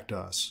impact to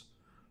us.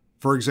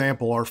 For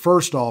example, our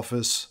first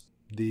office,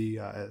 the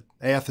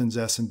Athens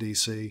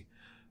S&DC,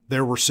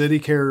 there were city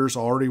carriers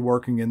already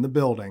working in the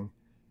building,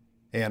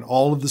 and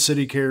all of the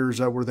city carriers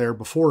that were there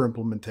before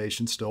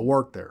implementation still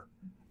worked there.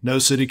 No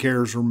city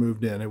carriers were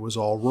moved in. It was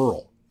all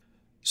rural.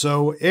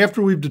 So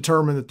after we've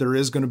determined that there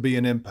is going to be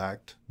an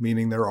impact,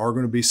 meaning there are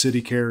going to be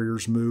city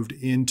carriers moved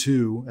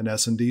into an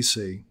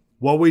S&DC,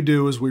 what we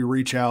do is we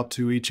reach out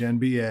to each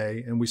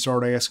NBA and we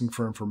start asking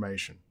for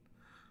information.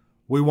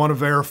 We want to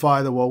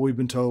verify that what we've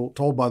been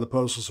told by the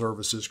Postal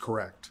Service is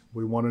correct.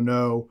 We want to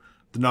know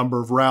the number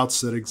of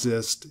routes that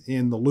exist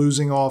in the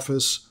losing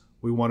office.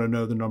 We want to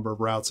know the number of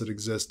routes that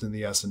exist in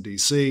the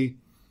S&DC.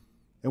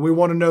 And we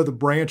want to know the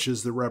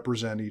branches that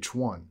represent each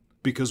one,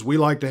 because we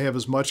like to have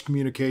as much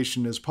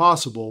communication as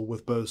possible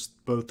with both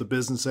the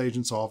business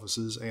agents'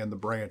 offices and the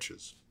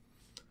branches.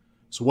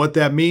 So what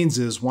that means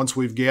is once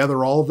we've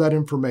gathered all of that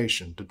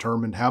information,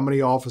 determined how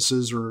many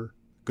offices are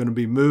going to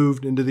be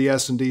moved into the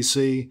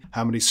S&DC,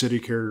 how many city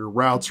carrier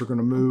routes are going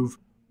to move,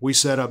 we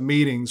set up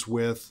meetings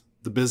with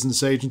the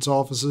business agents'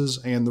 offices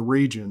and the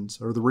regions,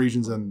 or the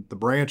regions and the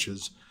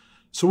branches,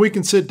 so we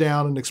can sit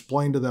down and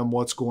explain to them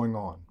what's going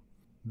on.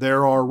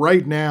 There are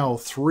right now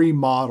 3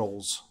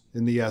 models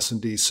in the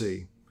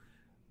S&DC.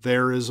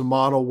 There is a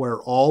model where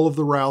all of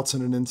the routes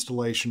in an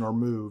installation are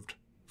moved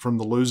from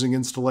the losing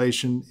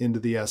installation into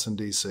the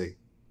S&DC.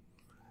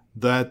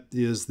 That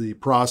is the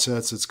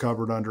process that's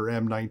covered under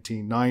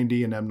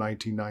M1990 and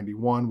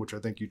M1991, which I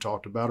think you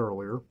talked about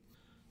earlier.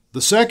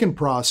 The second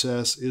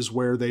process is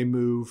where they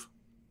move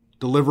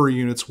delivery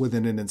units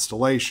within an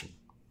installation.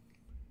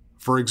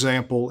 For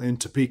example, in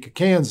Topeka,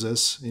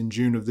 Kansas, in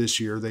June of this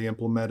year, they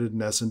implemented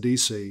an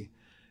S&DC,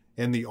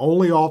 and the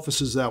only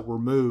offices that were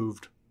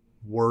moved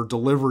were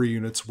delivery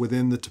units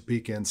within the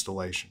Topeka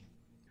installation.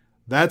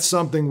 That's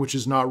something which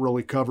is not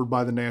really covered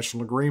by the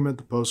national agreement.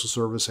 The Postal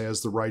Service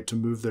has the right to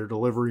move their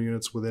delivery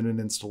units within an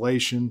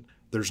installation.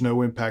 There's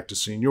no impact to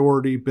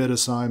seniority, bid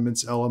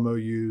assignments,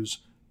 LMOUs,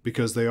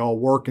 because they all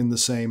work in the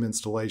same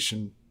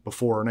installation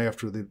before and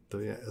after the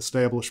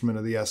establishment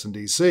of the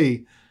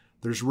S&DC.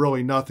 There's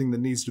really nothing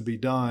that needs to be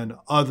done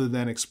other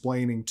than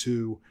explaining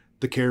to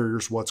the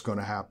carriers what's going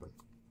to happen.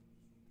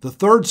 The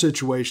third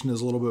situation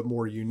is a little bit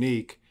more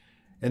unique,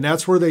 and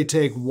that's where they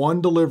take one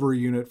delivery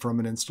unit from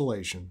an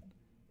installation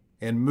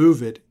and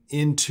move it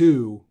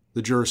into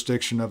the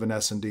jurisdiction of an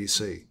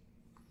S&DC.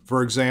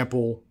 For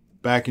example,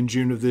 back in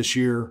June of this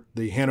year,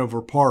 the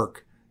Hanover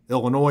Park,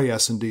 Illinois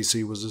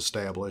S&DC was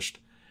established,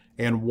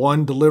 and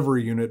one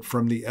delivery unit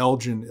from the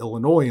Elgin,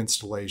 Illinois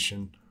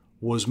installation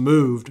was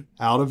moved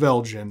out of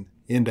Elgin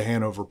into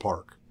Hanover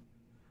Park.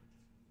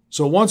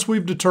 So once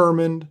we've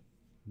determined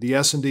the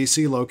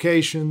S&DC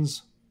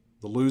locations,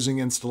 the losing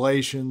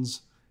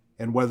installations,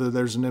 and whether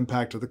there's an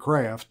impact to the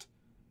craft,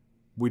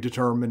 we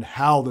determine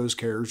how those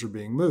carriers are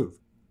being moved.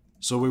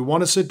 So we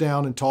want to sit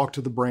down and talk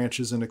to the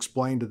branches and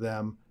explain to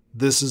them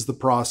this is the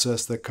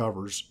process that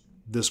covers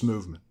this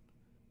movement,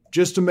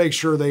 just to make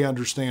sure they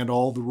understand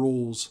all the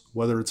rules,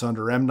 whether it's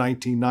under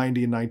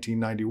M1990 and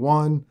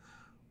 1991,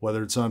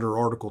 whether it's under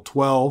Article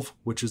 12,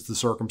 which is the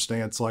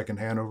circumstance like in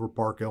Hanover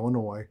Park,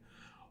 Illinois,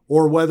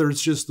 or whether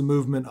it's just the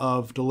movement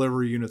of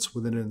delivery units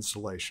within an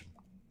installation.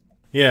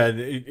 Yeah,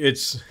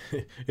 it's,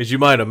 as you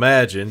might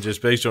imagine,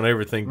 just based on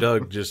everything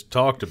Doug just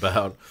talked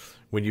about,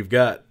 when you've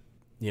got,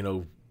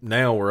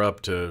 now we're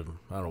up to,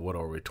 I don't know, what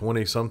are we,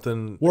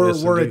 20-something?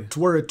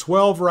 We're at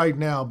 12 right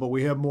now, but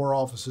we have more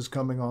offices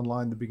coming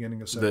online the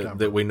beginning of September.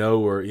 That we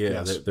know are,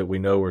 yes. that we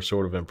know are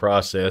sort of in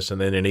process.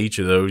 And then in each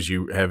of those,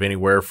 you have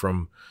anywhere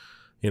from,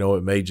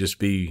 it may just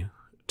be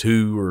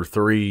 2 or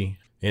 3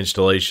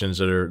 installations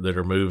that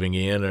are moving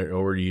in,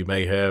 or you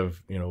may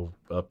have,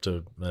 up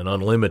to an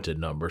unlimited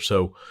number.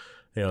 So,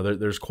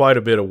 there's quite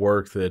a bit of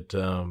work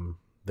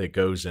that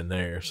goes in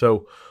there.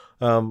 So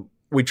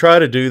we try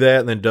to do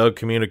that, and then Doug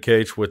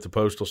communicates with the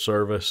Postal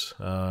Service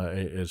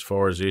as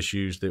far as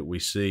issues that we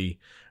see.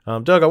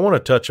 Doug, I want to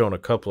touch on a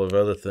couple of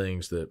other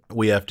things that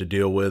we have to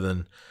deal with,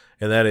 and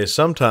that is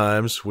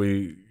sometimes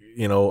we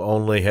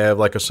only have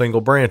like a single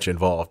branch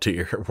involved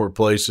here, where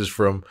places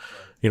from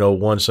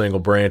one single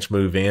branch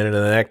move in, and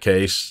in that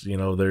case,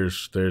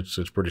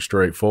 it's pretty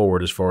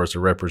straightforward as far as the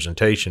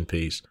representation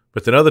piece.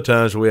 But then other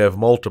times we have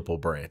multiple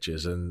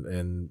branches,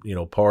 and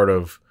part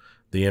of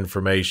the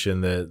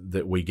information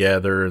that we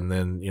gather, and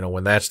then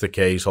when that's the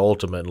case,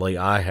 ultimately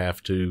I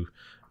have to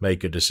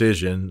make a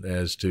decision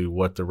as to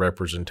what the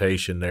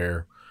representation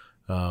there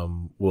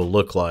will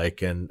look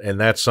like, and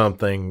that's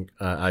something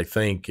I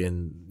think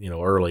in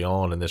early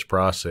on in this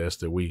process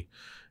that we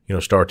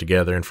start to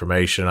gather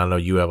information. I know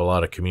you have a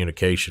lot of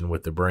communication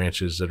with the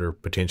branches that are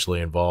potentially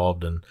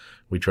involved, and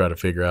we try to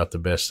figure out the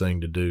best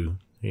thing to do,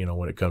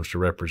 when it comes to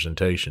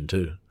representation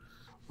too.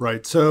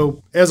 Right.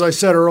 So as I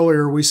said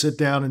earlier, we sit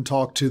down and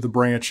talk to the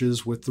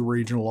branches with the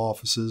regional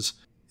offices.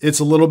 It's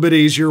a little bit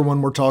easier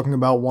when we're talking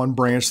about one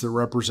branch that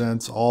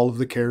represents all of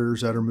the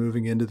carriers that are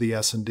moving into the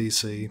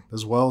S&DC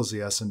as well as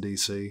the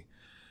S&DC.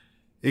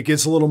 It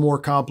gets a little more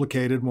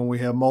complicated when we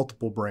have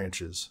multiple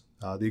branches.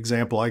 The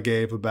example I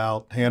gave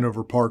about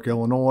Hanover Park,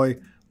 Illinois,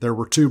 there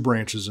were 2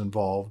 branches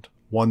involved,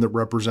 one that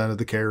represented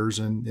the carriers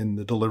in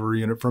the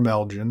delivery unit from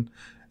Elgin,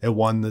 and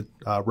one that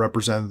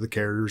represented the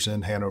carriers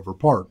in Hanover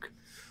Park.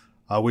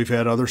 We've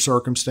had other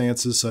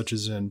circumstances, such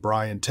as in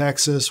Bryan,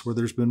 Texas, where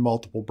there's been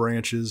multiple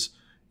branches,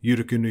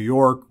 Utica, New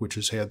York, which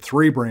has had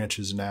 3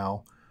 branches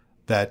now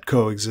that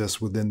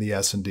coexist within the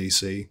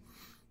S&DC.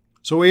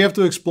 So we have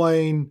to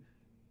explain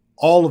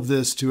all of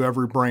this to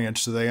every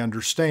branch so they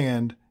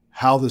understand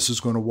how this is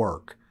going to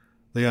work.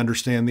 They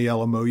understand the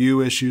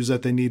LMOU issues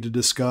that they need to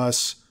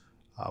discuss,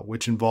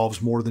 which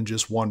involves more than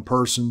just one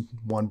person,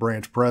 one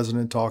branch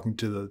president talking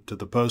to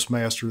the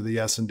postmaster of the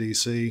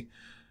S&DC.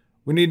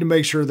 We need to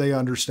make sure they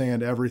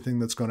understand everything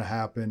that's going to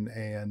happen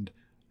and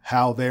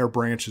how their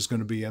branch is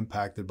going to be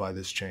impacted by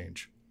this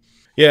change.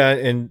 Yeah,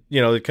 and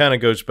it kind of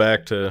goes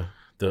back to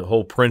the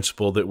whole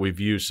principle that we've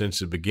used since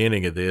the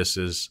beginning of this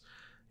is,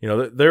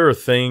 there are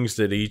things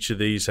that each of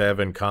these have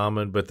in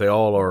common, but they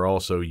all are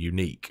also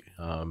unique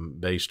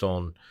based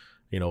on,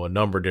 a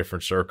number of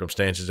different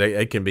circumstances.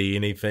 It can be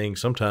anything.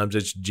 Sometimes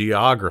it's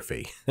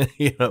geography,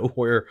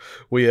 where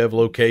we have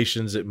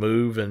locations that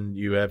move and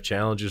you have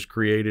challenges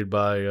created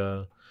by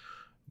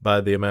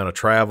the amount of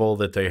travel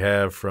that they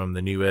have from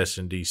the new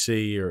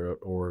S&DC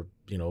or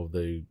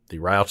the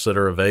routes that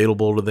are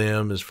available to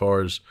them as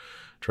far as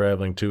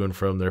traveling to and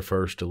from their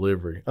first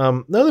delivery.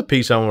 Another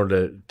piece I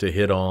wanted to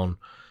hit on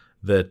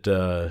that,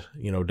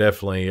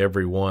 definitely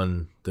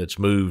everyone that's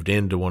moved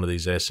into one of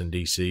these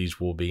S&DCs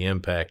will be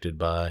impacted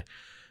by,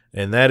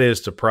 and that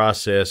is the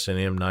process in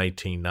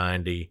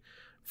M1990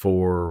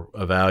 for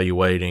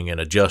evaluating and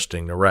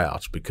adjusting the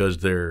routes, because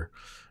they're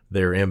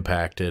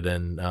impacted.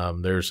 And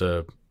there's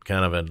a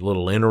kind of a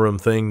little interim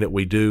thing that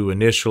we do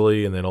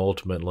initially, and then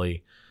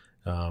ultimately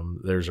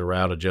there's a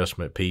route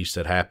adjustment piece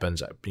that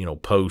happens,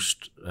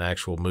 post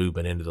actual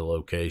movement into the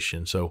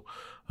location. So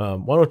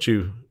why don't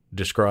you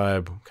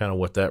describe kind of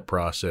what that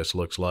process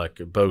looks like,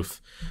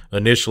 both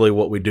initially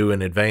what we do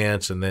in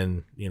advance and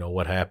then,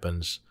 what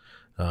happens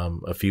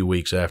a few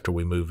weeks after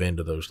we move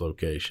into those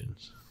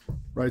locations.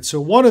 Right.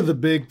 So one of the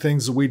big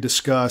things that we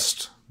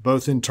discussed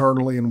both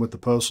internally and with the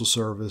Postal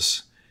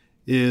Service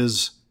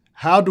is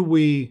how do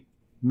we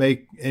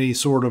make any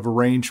sort of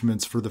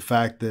arrangements for the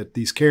fact that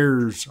these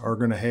carriers are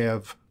going to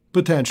have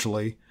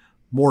potentially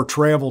more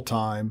travel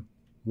time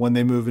when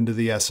they move into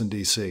the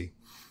S&DC.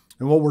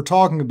 And what we're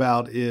talking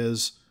about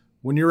is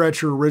when you're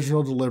at your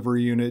original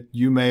delivery unit,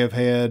 you may have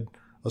had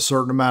a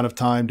certain amount of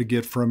time to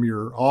get from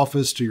your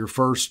office to your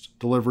first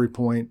delivery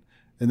point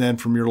and then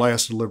from your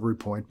last delivery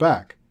point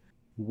back.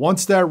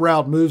 Once that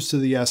route moves to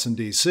the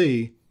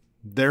S&DC,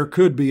 there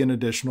could be an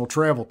additional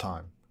travel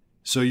time.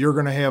 So you're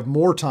going to have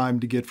more time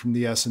to get from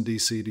the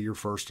S&DC to your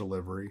first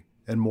delivery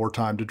and more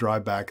time to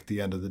drive back at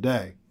the end of the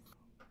day.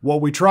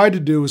 What we tried to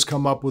do is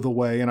come up with a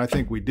way, and I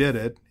think we did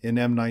it in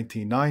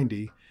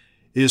M1990,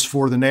 is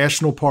for the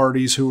national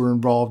parties who are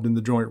involved in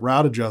the joint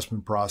route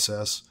adjustment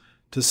process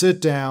to sit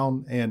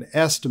down and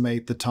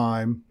estimate the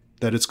time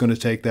that it's going to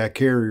take that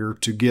carrier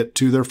to get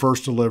to their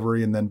first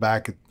delivery and then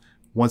back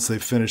once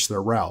they've finished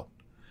their route.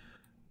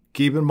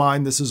 Keep in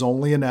mind, this is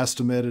only an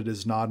estimate. It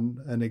is not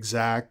an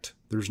exact.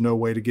 There's no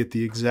way to get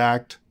the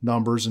exact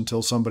numbers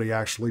until somebody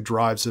actually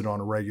drives it on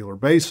a regular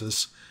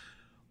basis.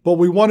 But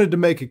we wanted to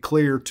make it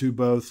clear to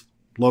both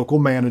local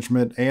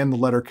management and the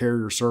letter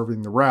carrier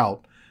serving the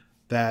route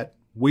that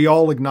we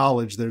all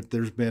acknowledge that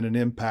there's been an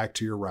impact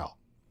to your route.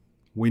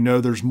 We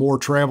know there's more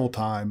travel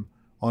time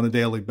on a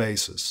daily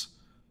basis.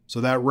 So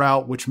that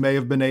route, which may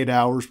have been 8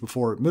 hours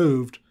before it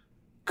moved,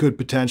 could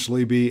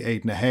potentially be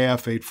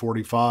 8.5,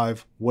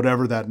 8:45,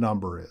 whatever that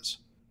number is.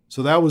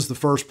 So that was the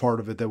first part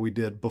of it that we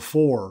did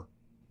before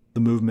the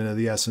movement of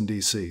the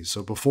S&DC.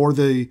 So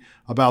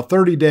about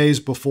 30 days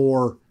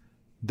before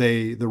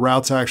the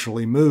routes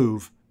actually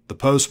move, the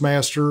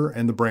postmaster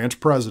and the branch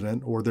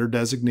president or their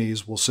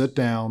designees will sit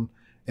down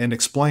and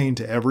explain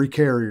to every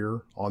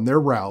carrier on their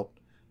route,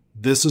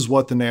 this is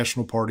what the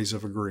national parties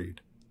have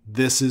agreed.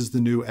 This is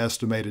the new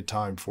estimated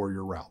time for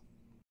your route.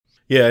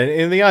 Yeah,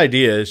 and the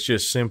idea is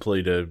just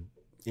simply to,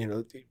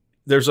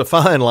 there's a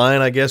fine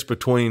line, I guess,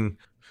 between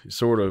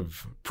sort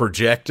of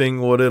projecting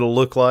what it'll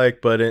look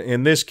like, but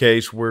in this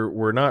case,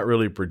 we're not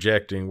really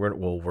projecting.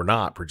 We're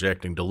not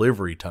projecting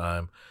delivery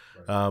time.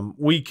 Right.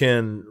 We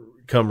can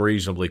come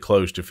reasonably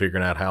close to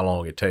figuring out how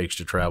long it takes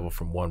to travel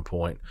from one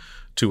point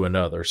to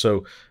another.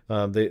 So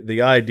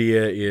the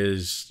idea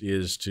is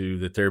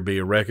that there be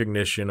a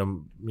recognition,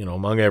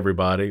 among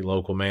everybody,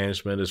 local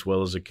management as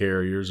well as the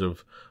carriers,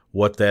 of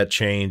what that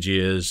change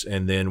is,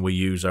 and then we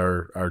use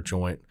our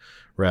joint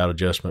route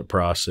adjustment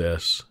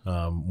process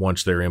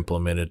once they're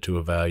implemented to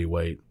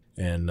evaluate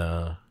and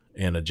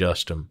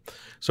adjust them.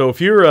 So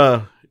if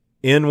you're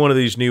in one of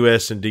these new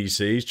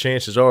S&DCs,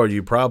 chances are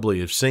you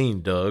probably have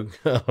seen Doug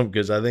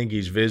because I think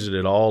he's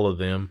visited all of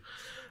them.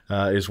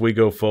 As we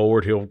go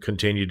forward, he'll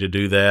continue to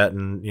do that,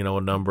 and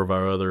a number of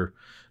our other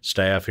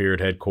staff here at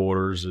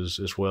headquarters,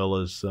 as well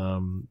as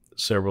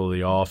several of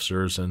the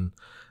officers, and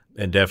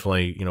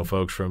definitely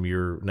folks from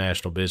your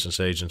National Business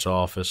Agents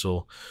office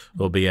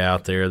will be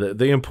out there.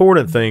 The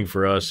important thing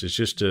for us is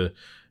just to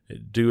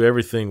do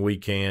everything we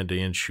can to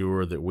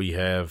ensure that we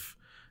have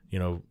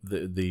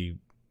the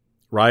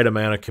right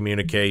amount of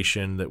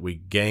communication, that we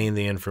gain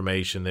the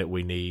information that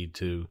we need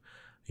to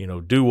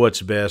do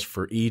what's best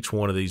for each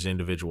one of these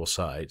individual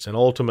sites. And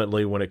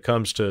ultimately, when it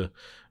comes to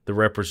the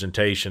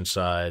representation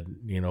side,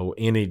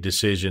 any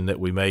decision that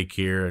we make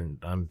here, and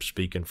I'm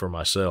speaking for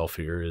myself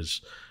here,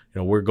 is,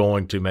 we're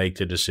going to make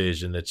the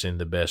decision that's in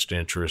the best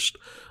interest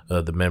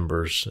of the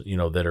members,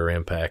 that are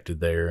impacted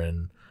there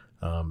and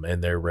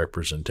their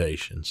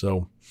representation.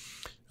 So,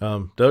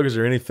 Doug, is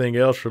there anything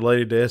else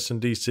related to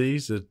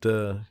S&DCs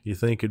that you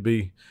think could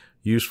be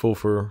useful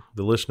for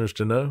the listeners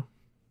to know?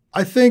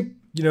 I think,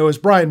 as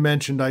Brian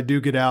mentioned, I do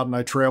get out and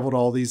I travel to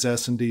all these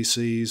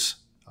S&DCs.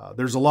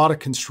 There's a lot of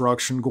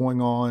construction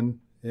going on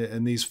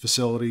in these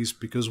facilities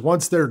because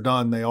once they're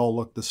done, they all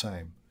look the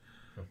same.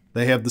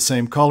 They have the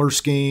same color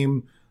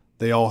scheme.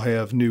 They all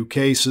have new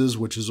cases,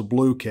 which is a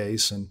blue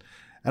case. And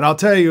And I'll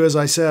tell you, as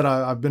I said,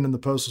 I've been in the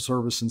Postal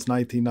Service since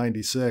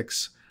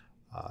 1996.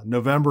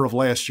 November of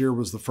last year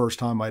was the first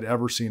time I'd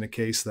ever seen a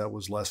case that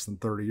was less than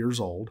 30 years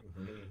old.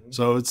 Mm-hmm.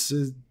 So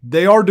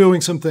they are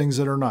doing some things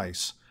that are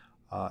nice.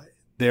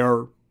 They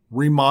are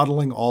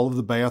remodeling all of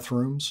the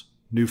bathrooms,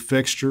 new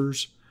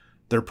fixtures.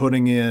 They're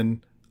putting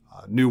in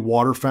new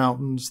water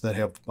fountains that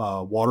have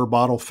water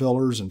bottle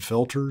fillers and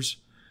filters.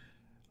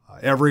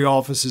 Every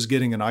office is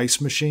getting an ice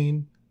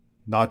machine,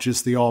 not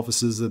just the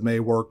offices that may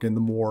work in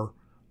the more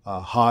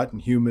hot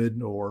and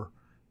humid, or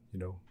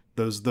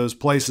those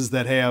places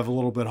that have a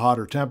little bit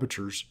hotter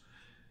temperatures.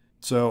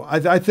 So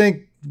I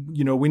think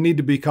we need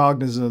to be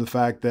cognizant of the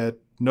fact that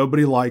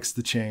nobody likes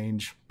the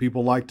change.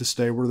 People like to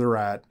stay where they're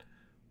at.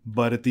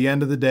 But at the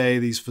end of the day,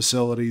 these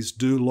facilities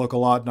do look a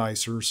lot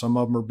nicer. Some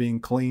of them are being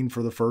cleaned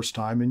for the first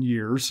time in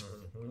years,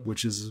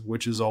 which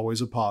is always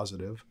a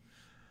positive.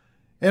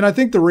 And I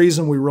think the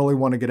reason we really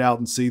want to get out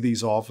and see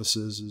these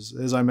offices is,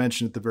 as I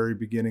mentioned at the very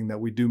beginning, that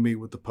we do meet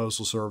with the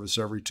Postal Service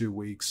every 2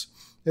 weeks,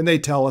 and they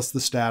tell us the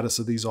status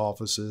of these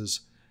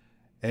offices.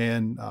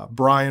 And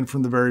Brian,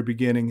 from the very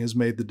beginning, has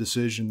made the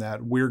decision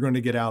that we're going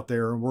to get out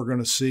there and we're going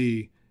to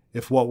see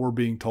if what we're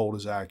being told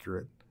is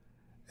accurate.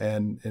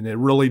 And it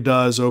really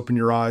does open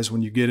your eyes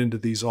when you get into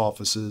these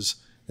offices,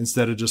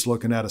 instead of just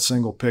looking at a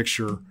single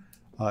picture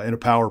in a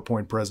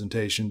PowerPoint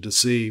presentation, to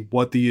see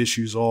what the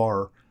issues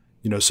are,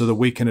 so that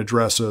we can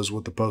address those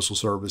with the Postal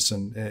Service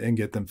and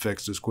get them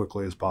fixed as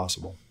quickly as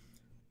possible.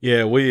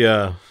 Yeah, we,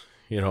 I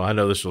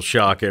know this will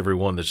shock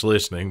everyone that's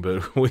listening,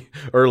 but we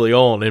early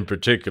on in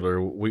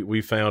particular, we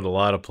found a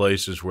lot of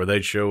places where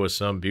they'd show us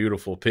some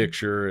beautiful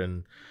picture,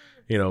 and,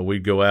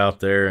 we'd go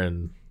out there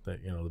and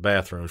the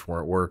bathrooms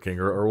weren't working,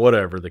 or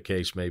whatever the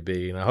case may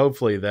be. And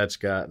hopefully that's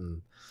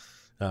gotten,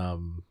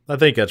 I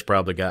think that's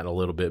probably gotten a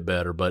little bit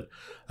better, but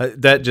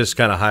that just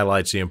kind of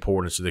highlights the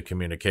importance of the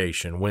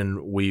communication.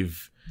 When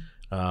we've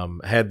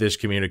had this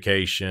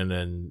communication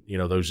and,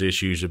 those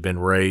issues have been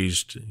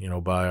raised,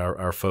 by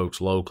our folks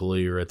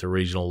locally or at the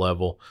regional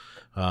level,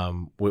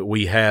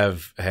 we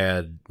have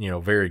had,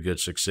 very good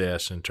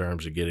success in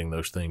terms of getting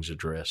those things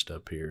addressed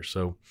up here.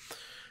 So,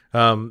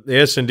 the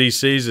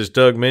S&DCs, as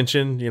Doug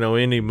mentioned,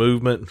 any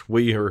movement,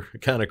 we are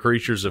kind of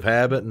creatures of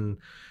habit, and,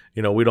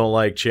 we don't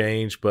like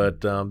change,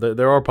 but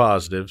there are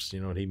positives,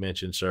 and he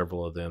mentioned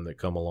several of them that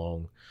come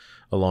along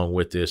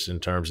with this in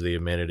terms of the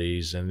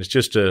amenities. And it's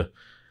just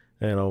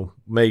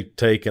may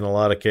take in a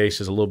lot of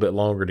cases a little bit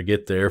longer to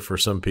get there for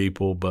some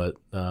people, but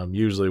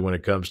usually when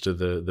it comes to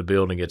the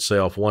building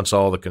itself, once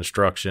all the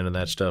construction and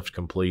that stuff's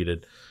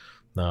completed,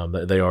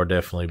 they are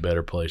definitely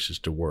better places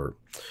to work.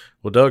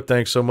 Well, Doug,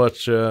 thanks so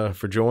much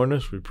for joining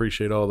us. We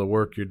appreciate all the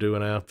work you're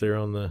doing out there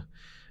on the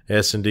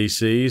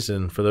S&DCs.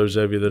 And for those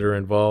of you that are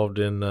involved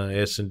in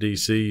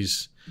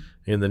S&DCs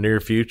in the near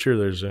future,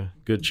 there's a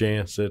good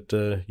chance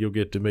that you'll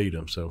get to meet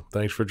them. So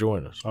thanks for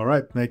joining us. All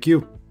right. Thank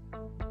you.